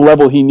at the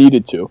level he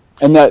needed to.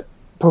 And that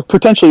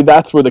potentially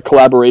that's where the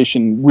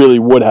collaboration really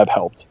would have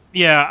helped.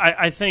 Yeah,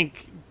 I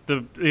think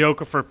the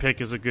Okafor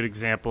pick is a good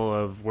example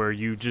of where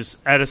you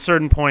just, at a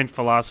certain point,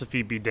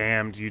 philosophy be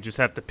damned, you just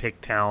have to pick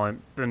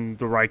talent and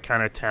the right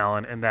kind of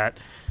talent, and that,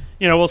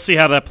 we'll see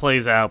how that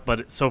plays out,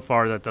 but so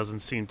far that doesn't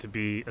seem to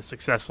be a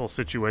successful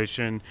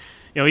situation.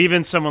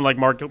 Even someone like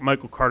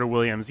Michael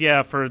Carter-Williams,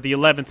 yeah, for the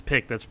 11th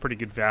pick, that's pretty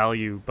good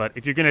value, but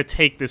if you're going to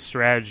take this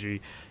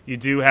strategy, you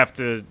do have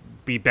to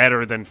be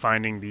better than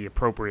finding the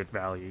appropriate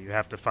value. You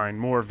have to find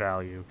more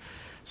value.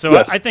 So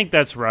yes. I think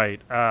that's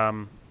right.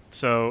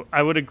 So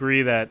I would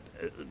agree that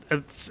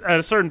at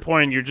a certain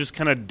point, you're just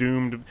kind of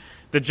doomed.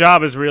 The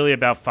job is really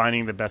about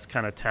finding the best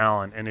kind of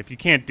talent. And if you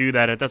can't do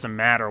that, it doesn't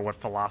matter what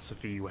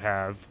philosophy you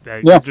have.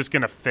 You're just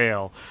going to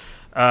fail.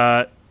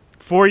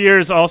 4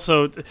 years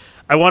also,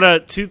 I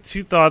want to,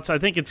 two thoughts. I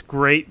think it's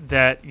great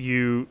that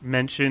you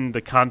mentioned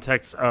the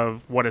context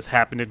of what has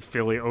happened in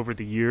Philly over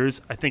the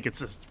years. I think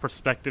it's a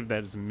perspective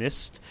that is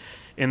missed,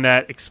 and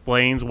that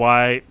explains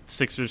why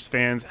Sixers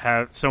fans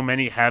so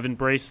many have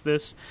embraced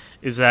this,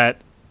 is that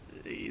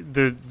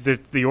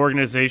the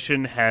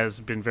organization has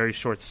been very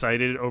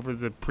short-sighted over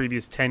the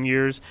previous 10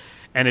 years,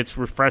 and it's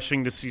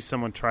refreshing to see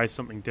someone try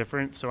something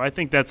different. So I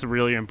think that's a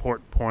really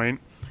important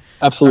point.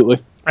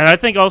 Absolutely. And I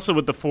think also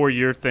with the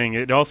 4-year thing,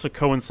 it also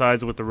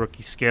coincides with the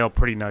rookie scale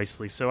pretty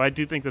nicely. So I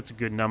do think that's a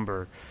good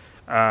number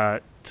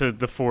to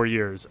the 4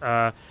 years.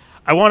 I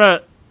want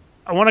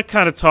to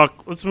kind of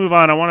talk. Let's move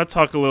on. I want to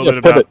talk a little bit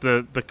about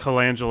the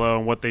Colangelo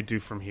and what they do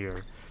from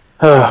here.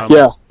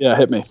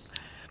 Hit me.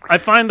 I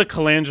find the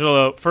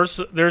Colangelo, first,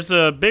 there's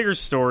a bigger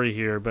story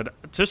here, but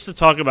just to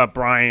talk about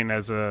Brian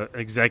as an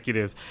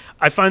executive,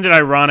 I find it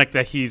ironic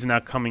that he's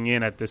not coming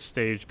in at this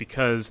stage,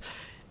 because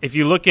if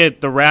you look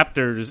at the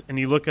Raptors and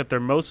you look at their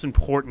most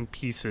important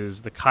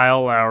pieces, the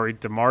Kyle Lowry,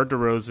 DeMar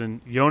DeRozan,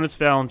 Jonas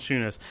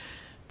Valanciunas,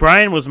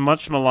 Brian was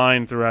much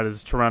maligned throughout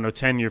his Toronto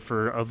tenure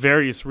for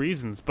various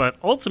reasons, but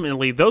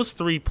ultimately those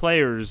 3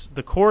 players,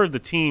 the core of the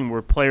team,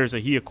 were players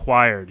that he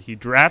acquired. He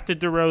drafted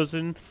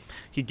DeRozan.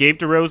 He gave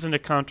DeRozan a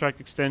contract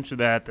extension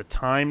that at the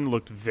time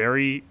looked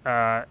very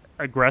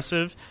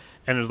aggressive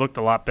and has looked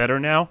a lot better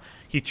now.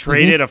 He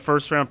traded a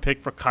first-round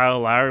pick for Kyle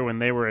Lowry when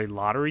they were a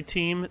lottery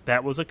team.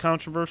 That was a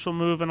controversial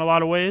move in a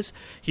lot of ways.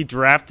 He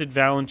drafted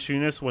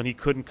Valanciunas when he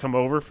couldn't come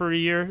over for a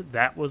year.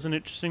 That was an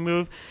interesting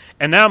move.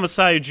 And now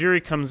Masai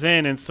Ujiri comes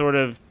in and sort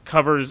of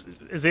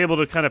is able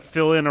to kind of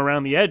fill in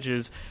around the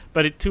edges,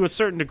 but to a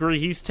certain degree,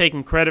 he's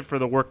taking credit for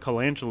the work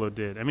Colangelo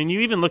did. I mean, you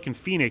even look in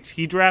Phoenix.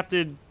 He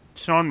drafted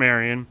Sean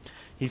Marion.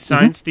 He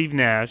signed Steve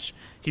Nash.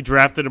 He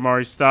drafted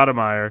Amari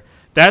Stoudemire.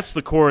 That's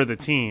the core of the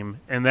team,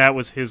 and that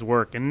was his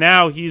work. And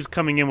now he's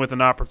coming in with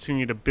an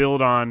opportunity to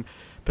build on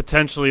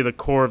potentially the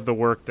core of the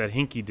work that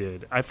Hinkie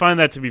did. I find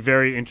that to be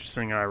very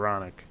interesting and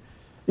ironic.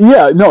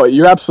 Yeah, no,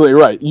 you're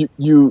absolutely right.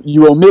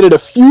 You omitted a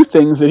few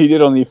things that he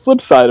did on the flip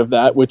side of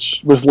that,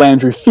 which was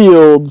Landry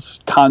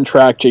Fields'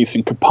 contract,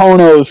 Jason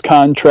Capone's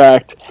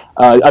contract.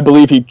 I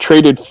believe he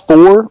traded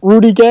for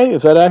Rudy Gay.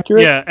 Is that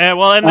accurate? Yeah,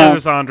 and then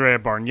there's Andrea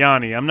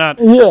Bargnani. I'm not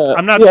to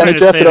trying to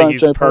say that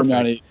he's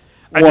perfect.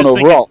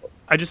 Bargnani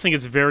I just think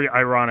it's very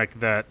ironic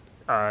that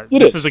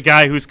this is a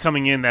guy who's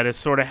coming in that has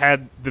sort of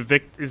had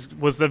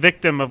was the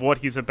victim of what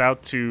he's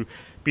about to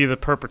be the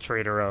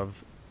perpetrator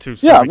of to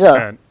some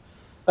extent.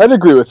 I'd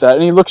agree with that,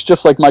 and he looks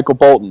just like Michael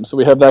Bolton, so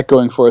we have that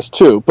going for us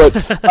too. But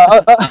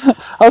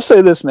I'll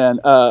say this, man.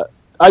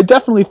 I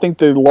definitely think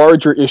the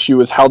larger issue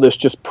is how this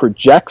just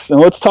projects, and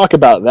let's talk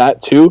about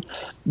that too.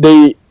 In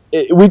the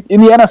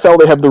NFL,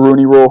 they have the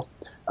Rooney Rule,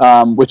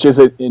 which is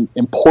an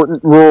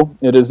important rule.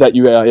 It is that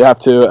you have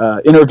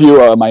to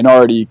interview a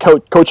minority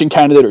coaching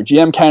candidate or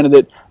GM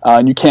candidate,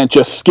 and you can't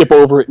just skip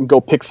over it and go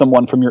pick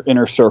someone from your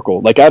inner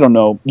circle. Like, I don't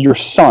know, your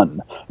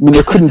son. I mean,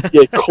 there couldn't be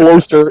a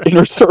closer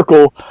inner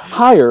circle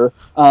hire.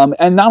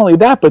 And not only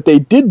that, but they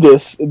did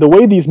this, the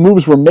way these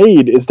moves were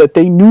made is that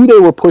they knew they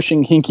were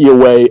pushing Hinkie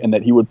away and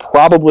that he would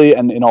probably,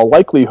 and in all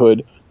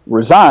likelihood,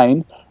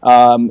 resign.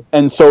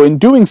 And so in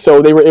doing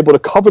so, they were able to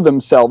cover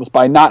themselves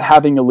by not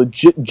having a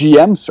legit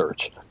GM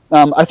search.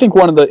 I think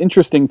one of the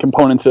interesting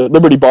components,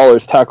 Liberty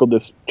Ballers tackled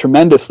this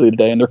tremendously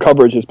today, and their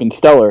coverage has been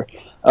stellar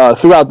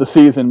throughout the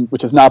season,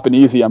 which has not been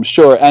easy, I'm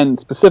sure, and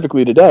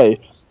specifically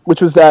today,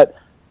 which was that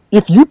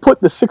if you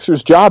put the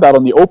Sixers job out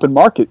on the open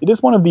market, it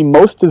is one of the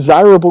most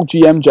desirable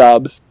GM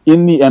jobs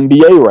in the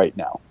NBA right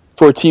now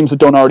for teams that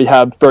don't already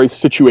have very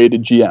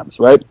situated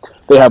GMs, right?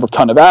 They have a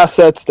ton of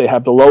assets. They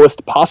have the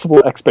lowest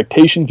possible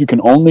expectations. You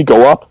can only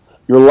go up.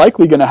 You're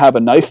likely going to have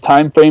a nice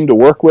time frame to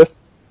work with.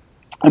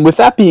 And with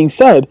that being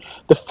said,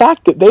 the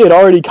fact that they had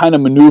already kind of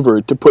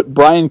maneuvered to put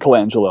Brian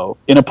Colangelo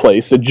in a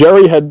place that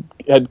Jerry had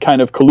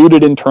kind of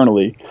colluded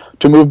internally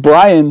to move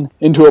Brian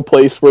into a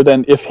place where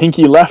then if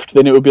Hinkie left,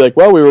 then it would be like,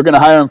 well, we were going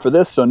to hire him for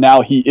this, so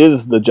now he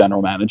is the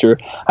general manager.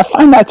 I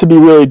find that to be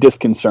really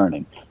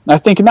disconcerting. And I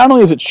think not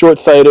only is it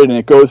short-sighted and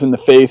it goes in the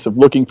face of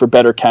looking for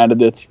better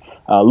candidates,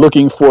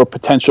 looking for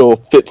potential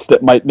fits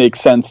that might make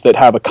sense that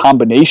have a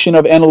combination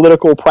of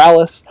analytical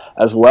prowess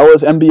as well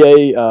as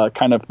NBA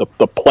kind of the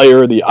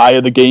player, the eye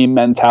of the game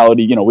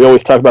mentality. You know, we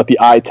always talk about the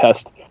eye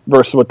test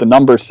versus what the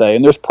numbers say,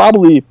 and there's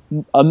probably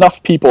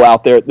enough people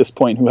out there at this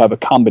point who have a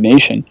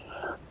combination.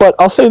 But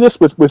I'll say this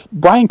with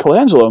Brian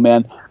Colangelo,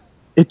 man,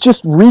 it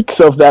just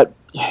reeks of that,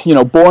 you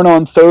know, born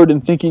on third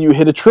and thinking you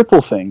hit a triple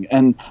thing.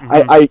 And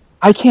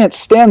I can't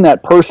stand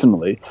that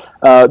personally.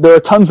 There are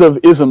tons of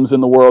isms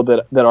in the world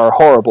that are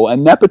horrible,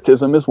 and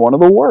nepotism is one of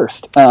the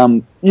worst.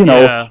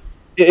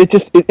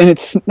 It's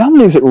not only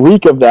does it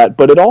reek of that,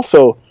 but it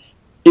also,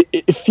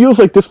 it feels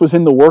like this was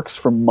in the works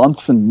for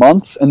months and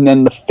months, and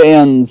then the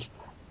fans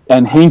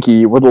and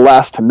Hinkie were the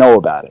last to know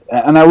about it.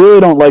 And I really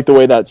don't like the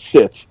way that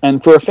sits.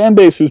 And for a fan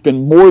base who's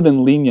been more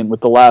than lenient with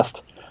the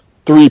last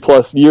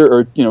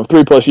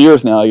 3+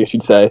 years now, I guess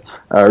you'd say,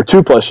 or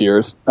 2+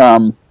 years,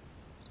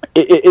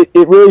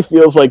 it really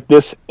feels like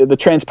the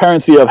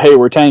transparency of, hey,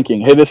 we're tanking,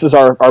 hey, this is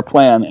our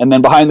plan, and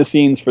then behind the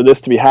scenes for this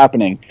to be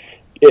happening,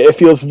 it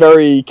feels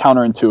very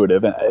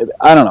counterintuitive. And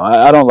I don't know,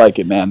 I don't like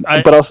it, man.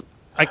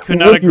 I could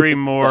not agree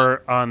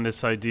more on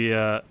this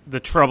idea, the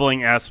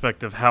troubling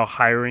aspect of how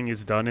hiring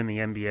is done in the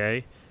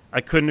NBA.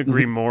 I couldn't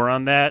agree more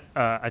on that.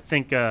 I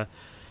think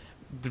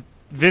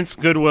Vince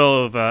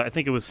Goodwill of, I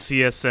think it was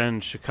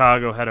CSN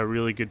Chicago, had a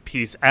really good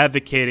piece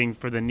advocating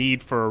for the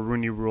need for a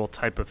Rooney Rule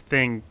type of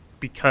thing,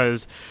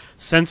 because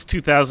since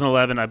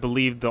 2011, I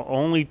believe the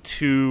only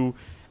two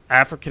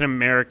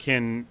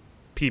African-American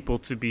people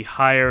to be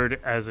hired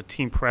as a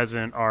team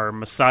president are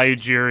Masai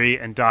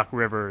Ujiri and Doc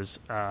Rivers,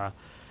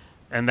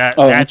 and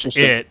that's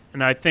it.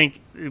 And I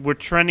think we're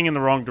trending in the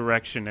wrong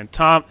direction. And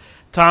Tom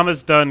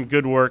has done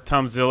good work.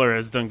 Tom Ziller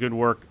has done good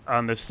work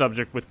on this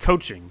subject with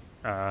coaching.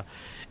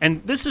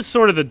 And this is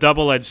sort of the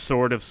double-edged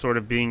sword of sort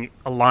of being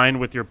aligned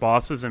with your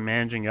bosses and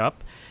managing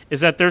up, is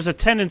that there's a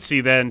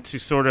tendency then to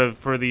sort of,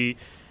 for the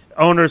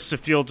owners to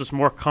feel just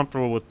more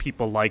comfortable with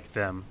people like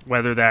them,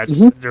 whether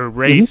that's their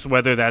race,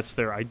 whether that's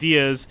their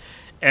ideas.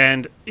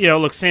 And, you know,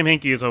 look, Sam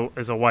Hinkie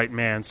is a white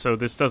man, so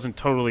this doesn't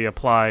totally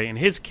apply in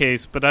his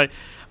case, but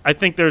I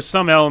think there's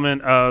some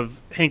element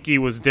of Hinkie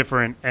was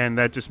different, and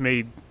that just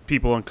made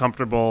people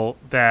uncomfortable.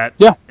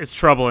 That is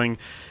troubling.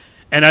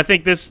 And I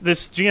think this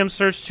GM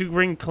search to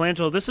bring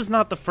Colangelo, this is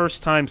not the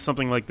first time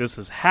something like this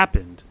has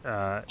happened.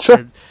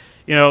 Sure.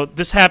 You know,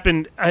 this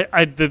happened.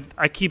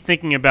 I keep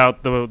thinking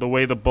about the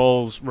way the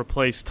Bulls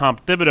replaced Tom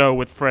Thibodeau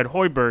with Fred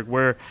Hoiberg,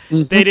 where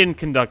they didn't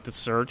conduct a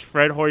search.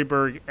 Fred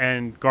Hoiberg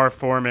and Gar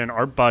Forman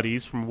are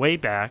buddies from way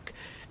back,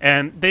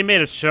 and they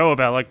made a show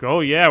about, like, oh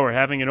yeah, we're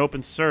having an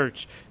open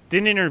search.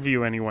 Didn't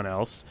interview anyone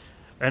else,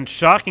 and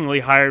shockingly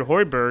hired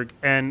Hoiberg.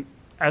 And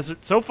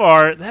so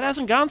far, that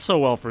hasn't gone so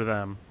well for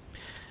them.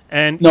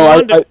 And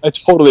I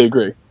totally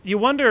agree. You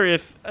wonder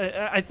if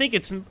I think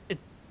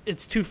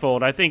it's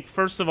twofold. I think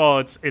first of all,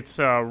 it's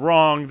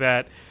wrong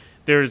that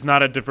there's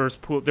not a diverse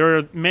pool. There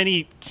are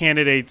many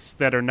candidates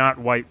that are not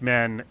white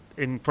men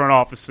in front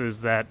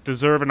offices that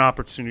deserve an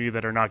opportunity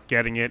that are not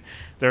getting it.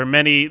 There are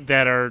many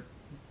that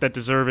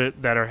deserve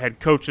it, that are head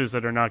coaches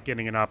that are not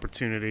getting an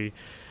opportunity.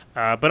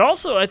 But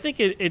also, I think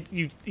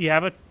you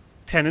have a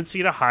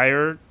tendency to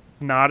hire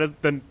not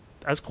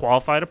as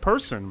qualified a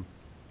person.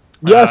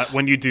 Yes.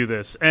 When you do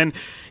this. And,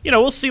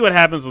 we'll see what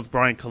happens with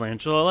Bryan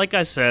Colangelo. Like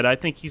I said, I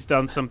think he's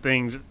done some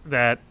things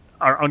that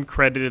are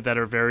uncredited that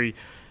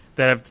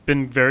have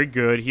been very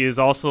good. He has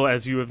also,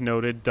 as you have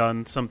noted,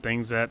 done some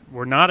things that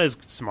were not as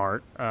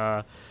smart.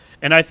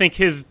 And I think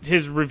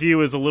his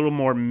review is a little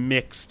more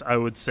mixed, I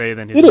would say,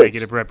 than his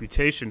negative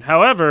reputation.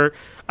 However,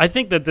 I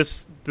think that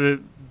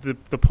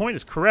the point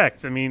is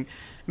correct. I mean,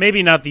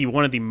 maybe not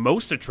one of the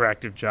most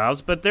attractive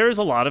jobs, but there is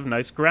a lot of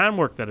nice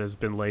groundwork that has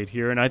been laid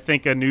here, and I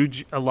think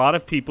a lot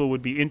of people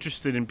would be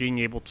interested in being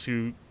able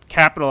to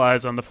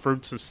capitalize on the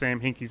fruits of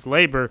Sam Hinkie's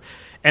labor,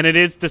 and it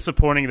is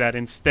disappointing that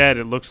instead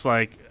it looks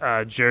like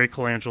Jerry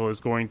Colangelo is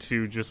going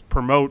to just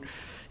promote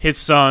his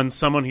son,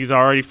 someone he's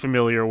already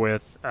familiar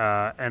with,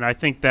 and I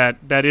think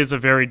that is a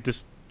very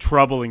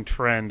troubling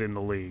trend in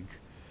the league.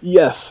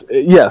 Yes,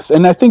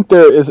 and I think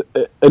there is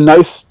a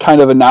nice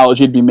kind of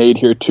analogy to be made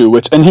here too,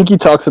 and Hinkie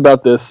talks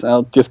about this,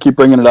 I'll just keep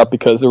bringing it up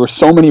because there were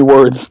so many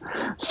words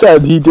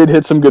said, he did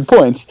hit some good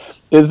points,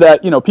 is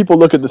that, people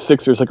look at the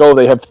Sixers like, oh,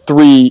 they have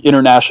 3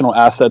 international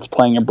assets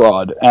playing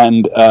abroad,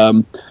 and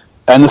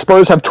the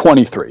Spurs have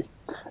 23.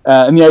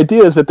 And the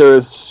idea is that there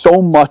is so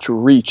much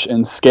reach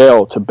and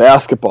scale to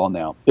basketball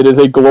now. It is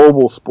a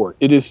global sport.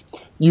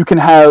 You can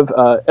have,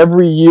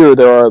 every year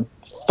there are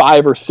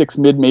 5 or 6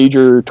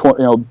 mid-major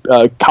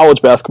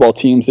college basketball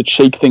teams that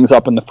shake things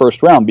up in the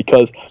first round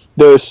because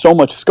there is so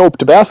much scope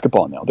to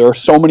basketball now. There are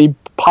so many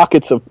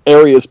pockets of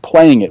areas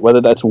playing it,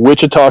 whether that's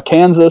Wichita,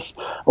 Kansas,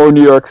 or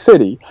New York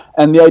City.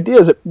 And the idea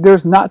is that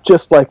there's not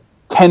just like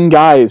 10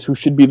 guys who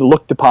should be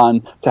looked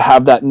upon to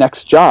have that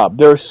next job.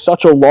 There's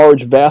such a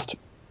large, vast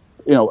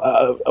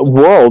a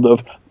world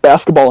of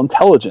basketball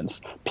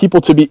intelligence, people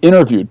to be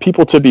interviewed,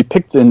 people to be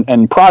picked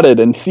and prodded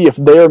and see if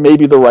they're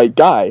maybe the right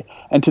guy,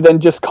 and to then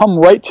just come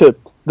right to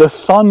the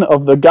son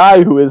of the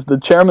guy who is the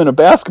chairman of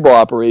basketball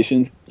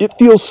operations. It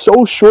feels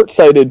so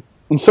short-sighted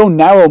and so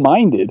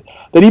narrow-minded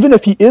that even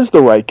if he is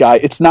the right guy,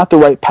 it's not the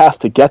right path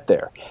to get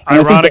there. And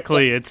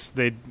ironically, it's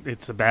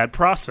a bad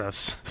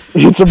process.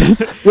 It's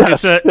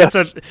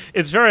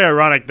very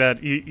ironic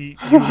that you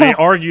may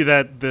argue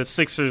that the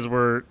Sixers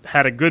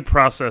had a good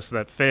process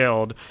that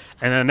failed,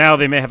 and then now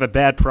they may have a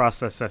bad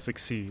process that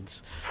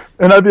succeeds.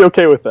 And I'd be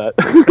okay with that.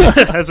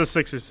 As a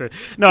Sixers fan.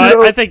 No,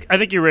 I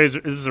think you raise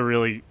this is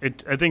I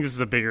think this is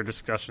a bigger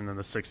discussion than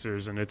the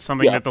Sixers, and it's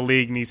something that the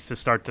league needs to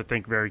start to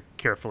think very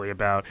carefully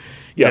about.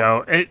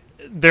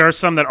 There are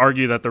some that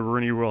argue that the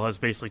Rooney Rule has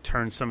basically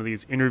turned some of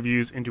these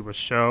interviews into a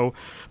show,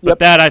 but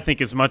that I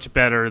think is much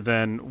better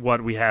than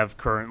what we have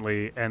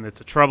currently, and it's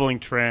a troubling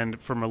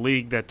trend from a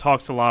league that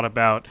talks a lot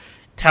about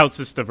touts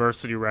this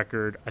diversity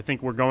record. I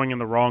think we're going in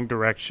the wrong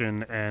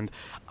direction, and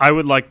I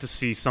would like to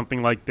see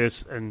something like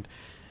this, and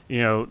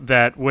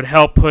that would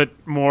help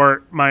put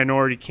more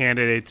minority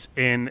candidates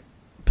in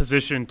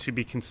position to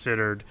be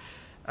considered.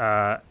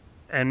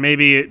 And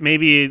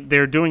maybe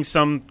they're doing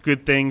some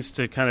good things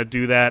to kind of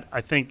do that.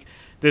 I think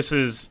this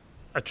is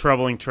a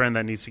troubling trend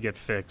that needs to get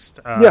fixed.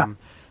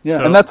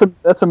 So, and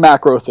that's a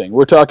macro thing.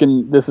 We're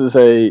talking. This is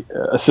a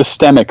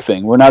systemic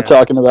thing. We're not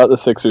talking about the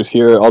Sixers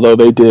here, although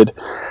they did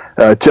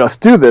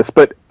just do this.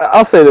 But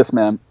I'll say this,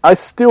 man. I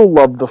still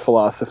love the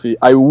philosophy.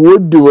 I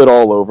would do it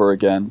all over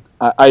again.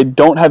 I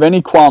don't have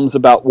any qualms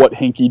about what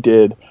Hinkie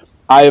did.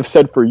 I have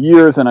said for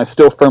years, and I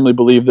still firmly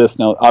believe this.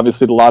 Now,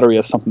 obviously, the lottery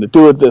has something to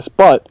do with this,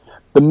 but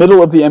the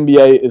middle of the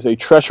NBA is a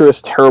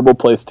treacherous, terrible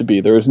place to be.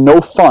 There is no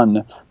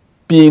fun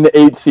being the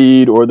 8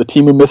 seed or the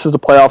team who misses the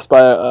playoffs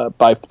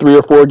by 3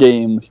 or 4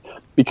 games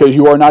because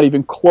you are not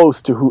even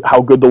close to how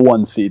good the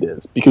 1 seed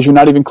is, because you're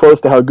not even close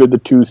to how good the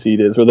 2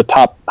 seed is or the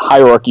top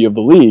hierarchy of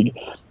the league.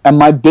 And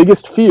my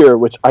biggest fear,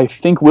 which I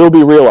think will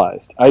be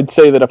realized, I'd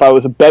say that if I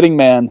was a betting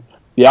man,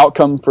 the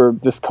outcome for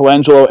this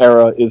Colangelo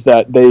era is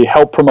that they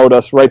help promote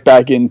us right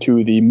back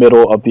into the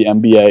middle of the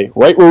NBA,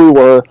 right where we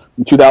were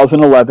in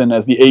 2011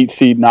 as the 8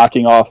 seed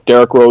knocking off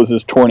Derrick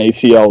Rose's torn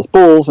ACL's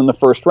Bulls in the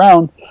first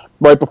round,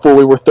 right before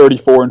we were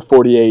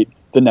 34-48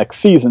 the next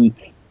season.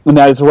 And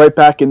that is right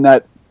back in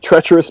that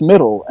treacherous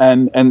middle,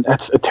 and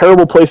that's a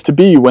terrible place to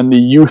be when the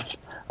youth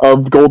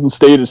of Golden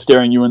State is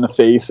staring you in the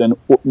face, and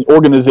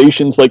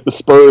organizations like the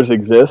Spurs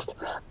exist,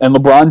 and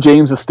LeBron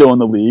James is still in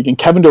the league, and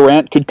Kevin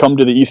Durant could come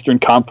to the Eastern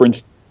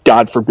Conference,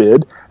 God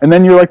forbid, and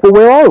then you're like, well,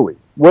 where are we?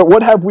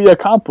 What have we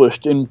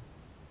accomplished in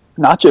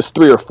not just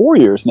 3 or 4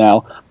 years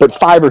now, but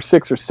 5 or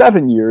 6 or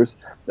 7 years?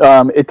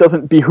 It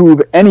doesn't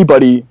behoove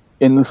anybody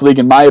in this league,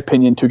 in my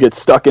opinion, to get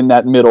stuck in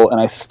that middle, and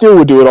I still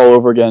would do it all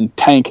over again,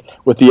 tank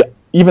with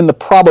even the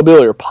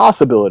probability or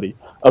possibility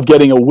of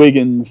getting a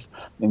Wiggins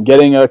and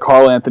getting a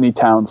Karl Anthony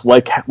Towns,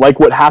 like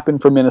what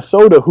happened for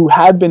Minnesota, who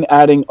had been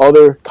adding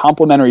other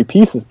complementary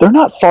pieces. They're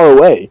not far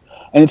away,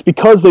 and it's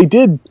because they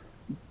did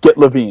get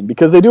Levine,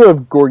 because they do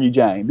have Gorgie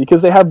Jang,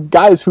 because they have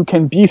guys who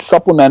can be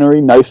supplementary,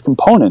 nice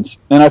components.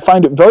 And I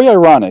find it very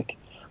ironic.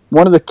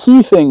 One of the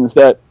key things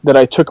that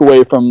I took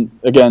away from,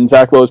 again,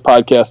 Zach Lowe's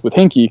podcast with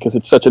Hinkie, because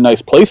it's such a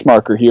nice place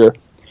marker here,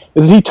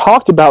 is he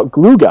talked about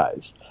glue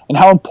guys and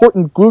how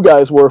important glue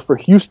guys were for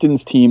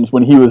Houston's teams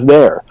when he was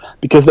there,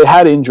 because they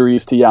had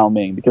injuries to Yao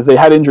Ming, because they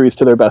had injuries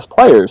to their best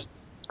players.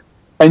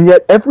 And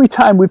yet every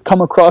time we've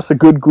come across a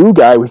good glue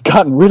guy, we've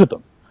gotten rid of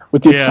them,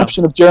 with the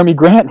exception of Jeremy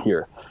Grant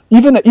here.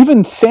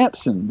 Even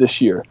Sampson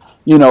this year,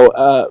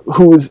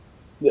 who's,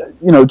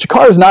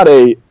 Jakar is not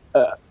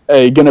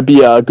going to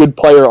be a good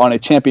player on a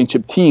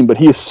championship team, but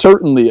he is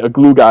certainly a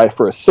glue guy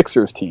for a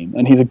Sixers team.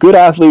 And he's a good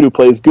athlete who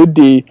plays good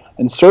D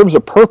and serves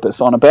a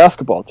purpose on a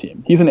basketball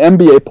team. He's an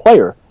NBA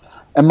player.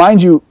 And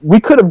mind you, we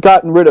could have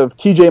gotten rid of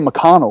T.J.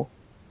 McConnell,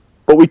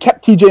 but we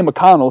kept T.J.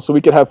 McConnell so we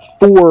could have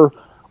 4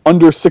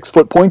 under 6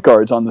 foot point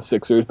guards on the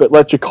Sixers, but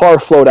let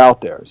Jakar float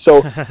out there.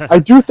 So I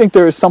do think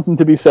there is something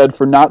to be said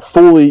for not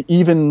fully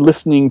even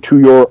listening to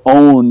your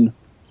own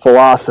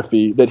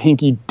philosophy that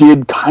Hinkie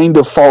did kind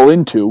of fall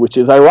into, which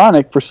is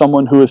ironic for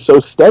someone who is so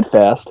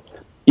steadfast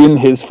in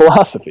his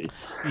philosophy.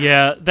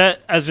 Yeah,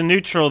 that as a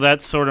neutral,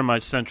 that's sort of my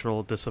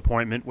central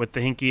disappointment with the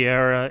Hinkie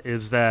era,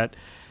 is that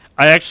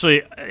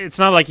it's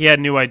not like he had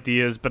new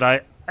ideas,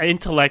 but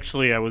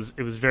intellectually, it was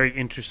very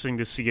interesting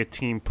to see a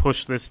team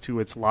push this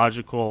to its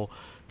logical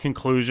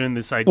conclusion,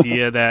 this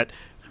idea that,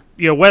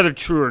 whether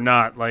true or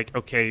not, like,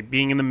 okay,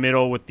 being in the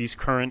middle with these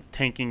current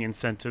tanking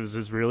incentives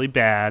is really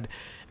bad,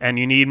 and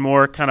you need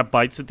more kind of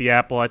bites at the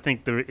apple. I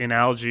think the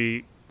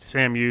analogy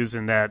Sam used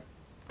in that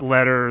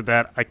letter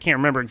that I can't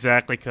remember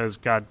exactly because,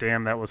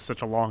 goddamn, that was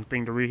such a long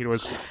thing to read. It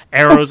was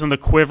arrows in the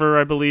quiver,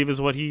 I believe,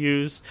 is what he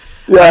used.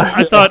 Yeah,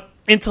 I thought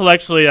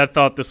intellectually, I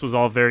thought this was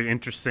all very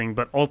interesting,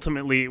 but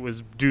ultimately it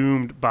was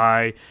doomed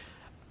by,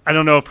 I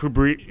don't know if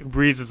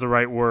hubris is the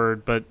right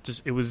word, but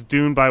just it was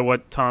doomed by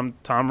what Tom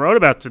wrote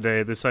about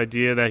today, this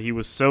idea that he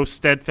was so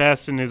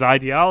steadfast in his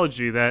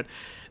ideology that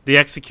the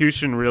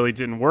execution really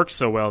didn't work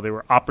so well. There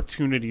were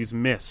opportunities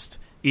missed,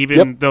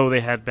 even though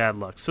they had bad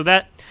luck. So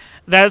that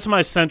is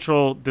my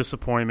central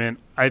disappointment.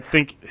 I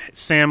think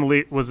Sam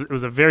Lee was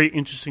a very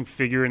interesting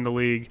figure in the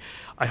league.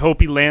 I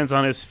hope he lands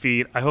on his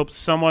feet. I hope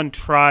someone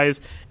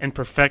tries and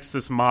perfects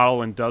this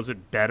model and does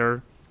it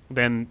better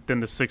than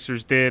the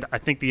Sixers did. I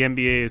think the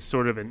NBA is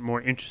sort of a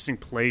more interesting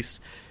place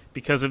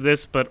because of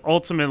this, but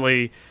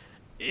ultimately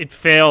it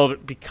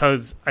failed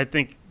because I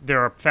think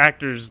there are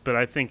factors, but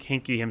I think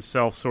Hinkie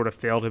himself sort of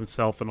failed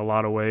himself in a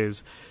lot of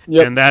ways,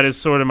 and that is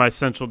sort of my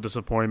central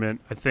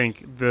disappointment. I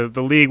think the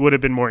league would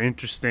have been more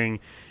interesting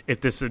if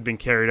this had been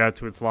carried out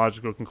to its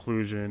logical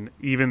conclusion,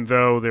 even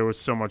though there was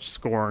so much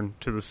scorn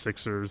to the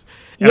Sixers.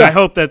 And I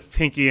hope that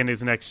Hinkie in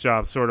his next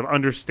job sort of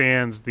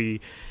understands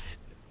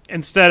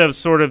instead of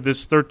sort of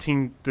this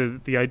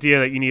the idea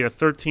that you need a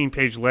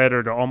 13-page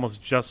letter to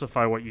almost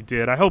justify what you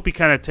did, I hope he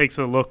kind of takes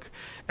a look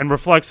and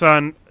reflects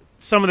on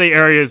some of the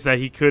areas that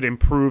he could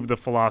improve the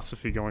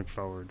philosophy going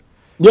forward.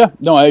 Yeah,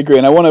 no, I agree.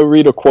 And I want to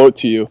read a quote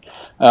to you,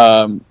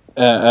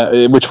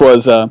 which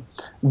was,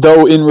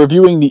 though in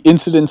reviewing the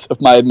incidents of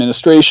my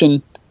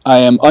administration, I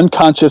am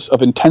unconscious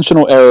of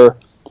intentional error,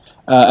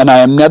 and I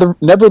am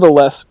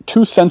nevertheless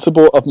too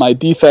sensible of my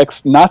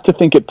defects not to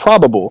think it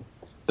probable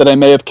that I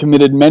may have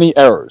committed many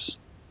errors.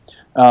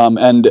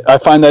 And I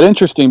find that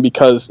interesting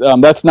because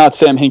that's not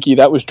Sam Hinkie.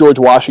 That was George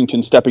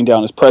Washington stepping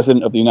down as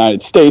president of the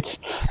United States,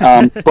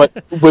 but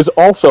was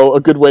also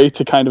a good way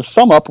to kind of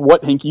sum up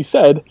what Hinkie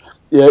said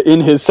in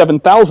his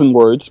 7,000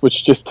 words,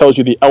 which just tells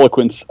you the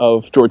eloquence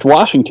of George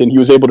Washington. He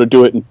was able to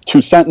do it in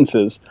 2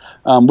 sentences,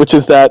 which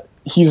is that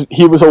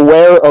he was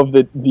aware of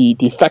the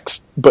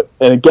defects, but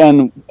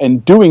again, in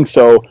doing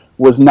so,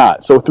 was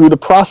not. So through the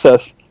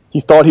process, he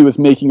thought he was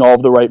making all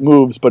of the right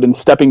moves, but in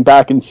stepping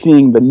back and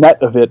seeing the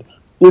net of it,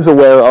 is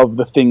aware of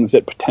the things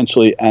that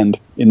potentially, and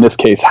in this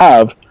case,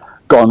 have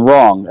gone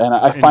wrong. And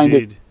I find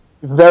it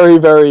very,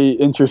 very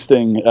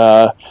interesting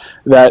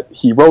that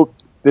he wrote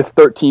this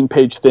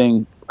 13-page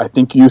thing. I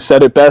think you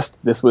said it best.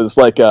 This was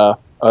like a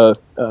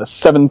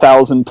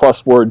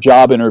 7,000-plus word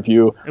job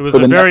interview. It was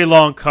a very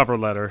long cover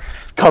letter.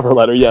 Cover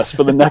letter, yes,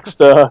 for the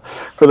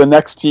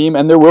next team.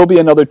 And there will be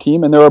another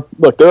team. And there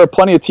are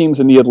plenty of teams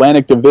in the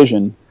Atlantic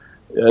Division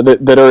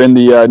that are in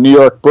the New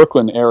York,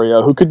 Brooklyn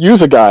area who could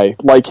use a guy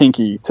like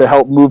Hinkie to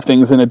help move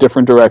things in a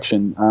different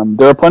direction.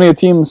 There are plenty of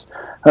teams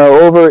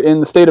over in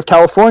the state of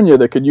California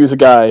that could use a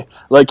guy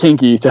like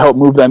Hinkie to help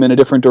move them in a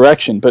different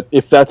direction. But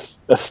if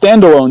that's a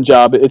standalone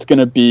job, it's going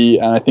to be,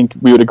 and I think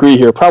we would agree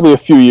here, probably a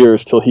few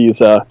years till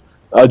he's a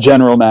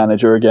general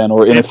manager again,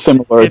 or in a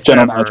similar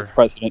general manager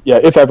president.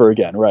 Yeah, if ever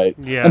again, right.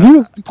 Yeah. And he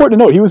was, important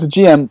to note, he was the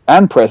GM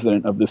and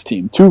president of this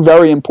team. 2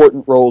 very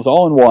important roles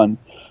all in one.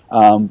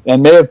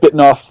 And may have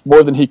bitten off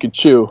more than he could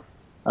chew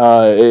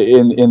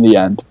in the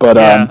end. But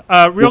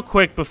real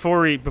quick before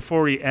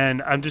we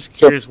end, I'm just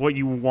curious what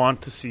you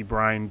want to see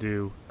Brian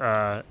do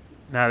now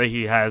that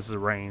he has the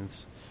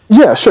reins.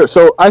 Yeah, sure.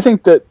 So I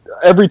think that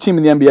every team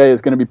in the NBA is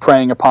going to be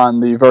preying upon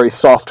the very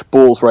soft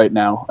Bulls right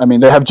now. I mean,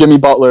 they have Jimmy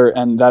Butler,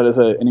 and that is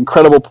an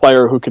incredible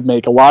player who could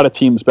make a lot of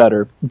teams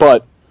better.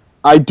 But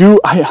I do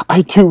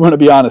want to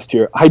be honest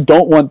here. I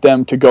don't want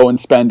them to go and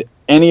spend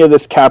any of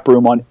this cap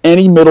room on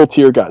any middle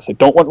tier guys. I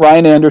don't want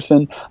Ryan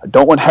Anderson. I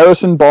don't want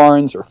Harrison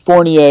Barnes or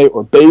Fournier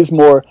or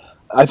Bazemore.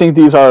 I think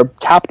these are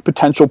capped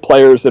potential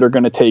players that are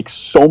going to take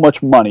so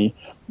much money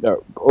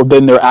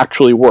than they're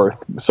actually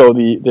worth. So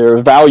their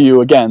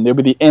value, again, they'll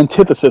be the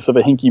antithesis of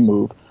a Hinkie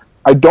move.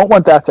 I don't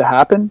want that to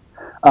happen.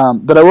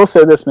 But I will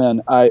say this,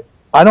 man. I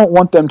don't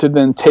want them to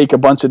then take a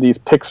bunch of these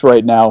picks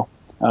right now,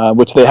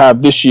 which they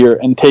have this year,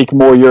 and take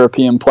more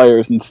European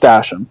players and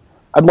stash them.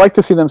 I'd like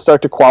to see them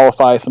start to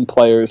qualify some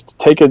players, to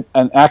take an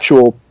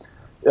actual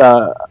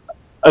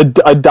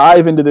a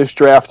dive into this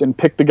draft and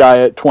pick the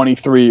guy at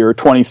 23 or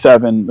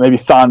 27, maybe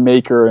Thon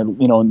Maker,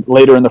 and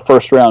later in the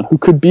first round, who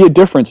could be a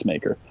difference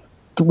maker.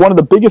 One of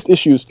the biggest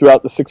issues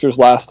throughout the Sixers'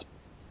 last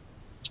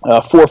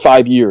 4 or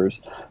 5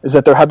 years is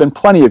that there have been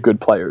plenty of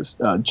good players.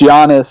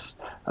 Giannis,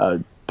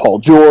 Paul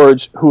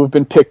George, who have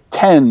been picked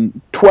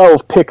 10,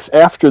 12 picks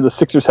after the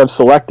Sixers have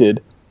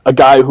selected a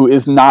guy who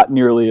is not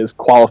nearly as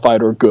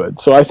qualified or good.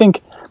 So I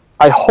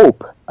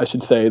hope,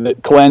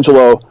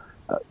 that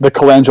the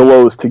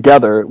Colangelos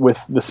together with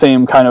the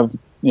same kind of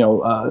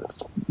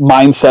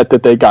mindset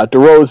that they got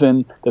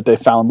DeRozan, that they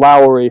found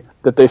Lowry,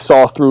 that they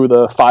saw through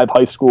the 5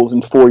 high schools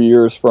in 4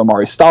 years for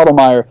Amari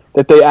Stoudemire,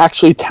 that they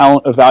actually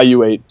talent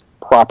evaluate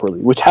properly,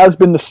 which has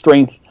been the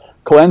strength.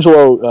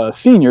 Colangelo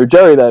Sr.,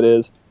 Jerry that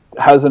is,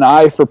 has an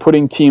eye for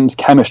putting teams'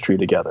 chemistry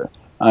together.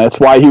 That's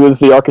why he was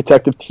the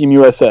architect of Team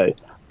USA.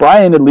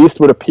 Brian at least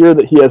would appear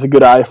that he has a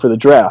good eye for the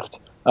draft,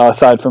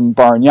 aside from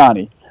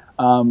Bargnani.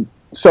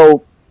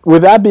 So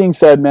with that being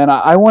said, man,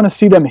 I want to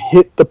see them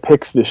hit the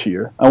picks this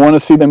year. I want to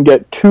see them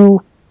get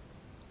two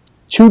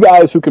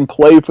guys who can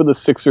play for the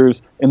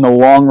Sixers in the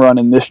long run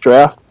in this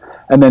draft,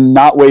 and then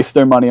not waste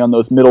their money on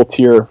those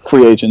middle-tier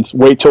free agents.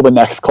 Wait till the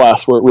next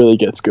class where it really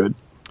gets good.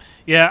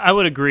 Yeah, I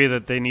would agree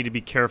that they need to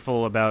be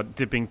careful about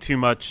dipping too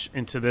much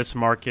into this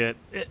market.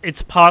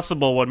 It's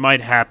possible what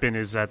might happen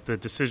is that the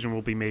decision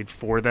will be made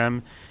for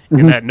them,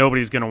 and that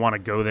nobody's going to want to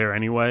go there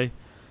anyway.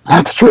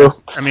 That's true.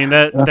 I mean,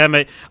 that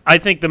may. I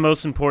think the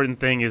most important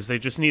thing is they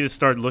just need to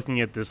start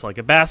looking at this like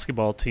a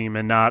basketball team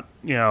and not,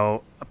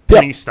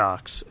 penny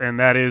stocks. And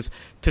that is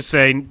to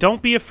say,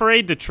 don't be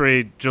afraid to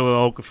trade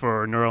Jahlil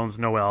Okafor or Nerlens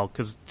Noel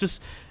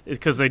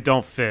because they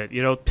don't fit.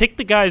 Pick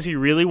the guys you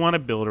really want to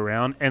build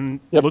around and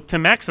look to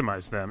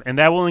maximize them, and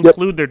that will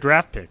include their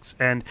draft picks.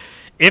 And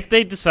if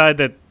they decide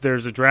that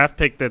there's a draft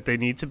pick that they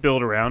need to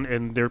build around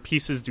and their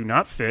pieces do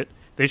not fit,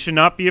 they should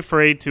not be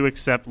afraid to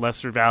accept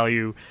lesser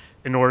value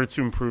in order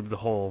to improve the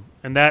whole.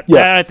 And that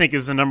I think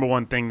is the number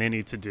one thing they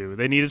need to do.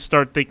 They need to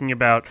start thinking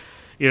about,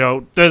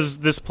 does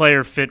this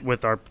player fit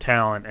with our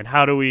talent, and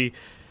how do we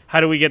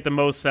get the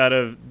most out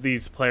of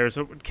these players?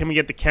 Can we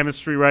get the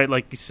chemistry right,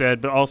 like you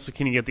said, but also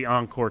can you get the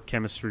on-court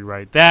chemistry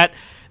right? That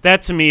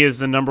to me is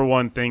the number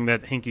one thing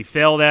that Hinkie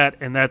failed at,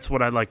 and that's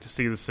what I'd like to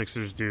see the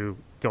Sixers do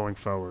going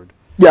forward.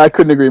 Yeah, I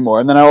couldn't agree more.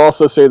 And then I'll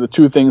also say the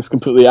two things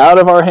completely out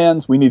of our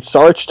hands. We need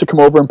Saric to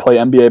come over and play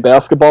NBA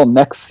basketball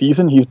next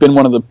season. He's been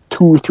one of the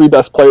 2 or 3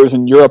 best players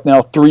in Europe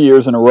now 3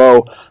 years in a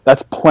row.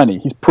 That's plenty.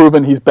 He's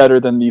proven he's better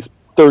than these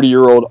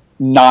 30-year-old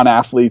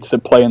non-athletes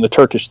that play in the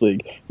Turkish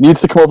league. He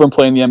needs to come over and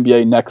play in the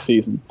NBA next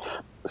season.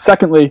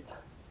 Secondly,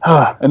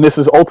 and this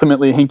is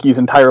ultimately Hinkie's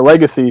entire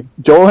legacy,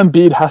 Joel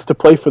Embiid has to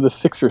play for the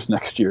Sixers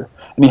next year.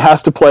 And he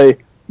has to play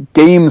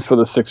games for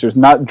the Sixers,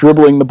 not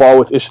dribbling the ball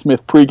with Ish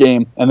Smith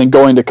pregame and then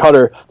going to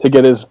Qatar to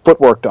get his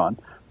footwork done.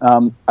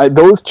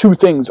 Those two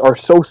things are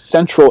so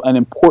central and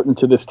important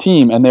to this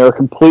team, and they are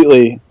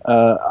completely,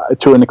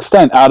 to an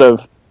extent, out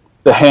of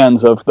the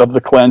hands of the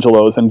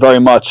Colangelos, and very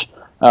much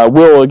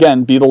will,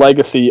 again, be the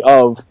legacy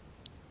of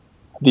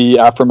the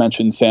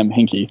aforementioned Sam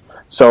Hinkie.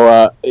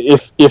 So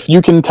if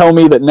you can tell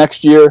me that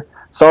next year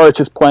Saric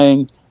is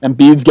playing,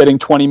 Embiid's getting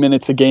 20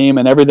 minutes a game,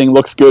 and everything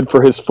looks good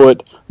for his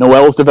foot,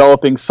 Noel's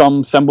developing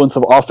some semblance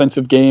of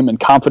offensive game and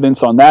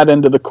confidence on that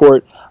end of the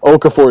court,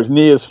 Okafor's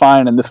knee is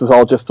fine, and this was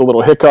all just a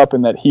little hiccup,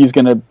 and that he's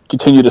going to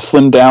continue to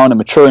slim down and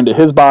mature into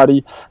his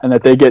body, and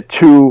that they get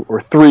 2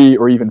 or 3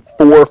 or even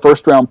 4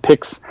 first-round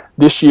picks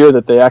this year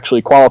that they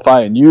actually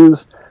qualify and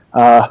use.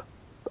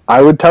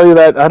 I would tell you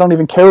that I don't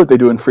even care what they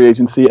do in free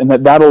agency, and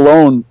that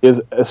alone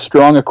is as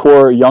strong a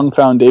core, young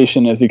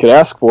foundation as you could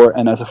ask for,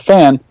 and as a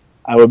fan,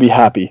 I would be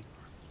happy.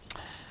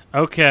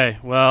 Okay,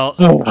 well,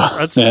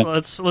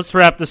 let's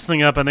wrap this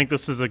thing up. I think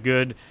this is a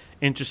good,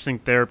 interesting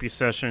therapy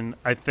session.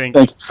 I think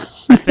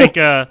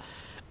the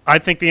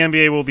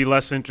NBA will be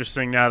less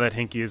interesting now that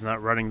Hinkie is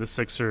not running the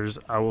Sixers.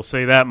 I will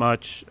say that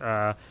much,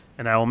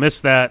 and I will miss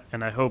that,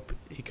 and I hope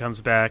he comes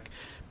back.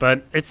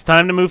 But it's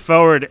time to move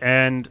forward,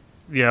 and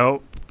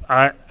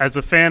as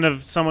a fan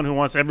of someone who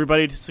wants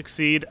everybody to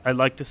succeed, I'd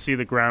like to see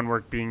the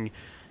groundwork being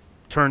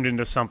turned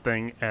into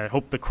something, and I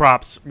hope the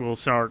crops will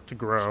start to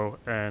grow,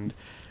 and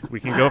we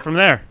can go from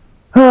there.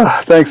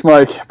 Thanks,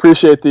 Mike.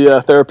 Appreciate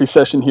the therapy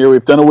session here.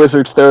 We've done a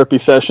Wizards therapy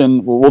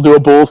session. We'll do a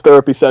Bulls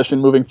therapy session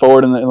moving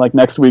forward in like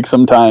next week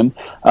sometime.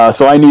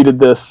 So I needed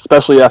this,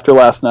 especially after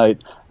last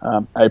night.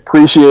 I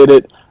appreciate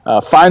it.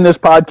 Find this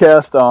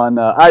podcast on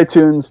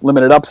iTunes,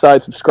 Limited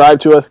Upside. Subscribe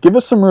to us. Give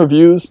us some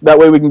reviews. That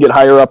way we can get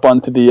higher up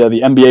onto the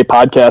NBA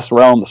podcast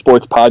realm, the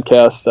sports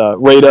podcast.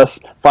 Rate us.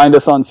 Find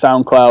us on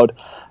SoundCloud.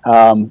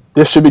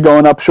 This should be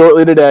going up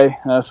shortly today,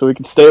 so we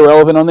can stay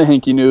relevant on the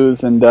Hinkie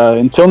news. And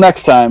until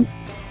next time,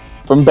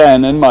 from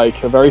Ben and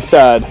Mike, a very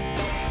sad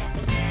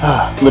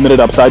Limited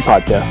Upside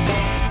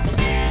podcast.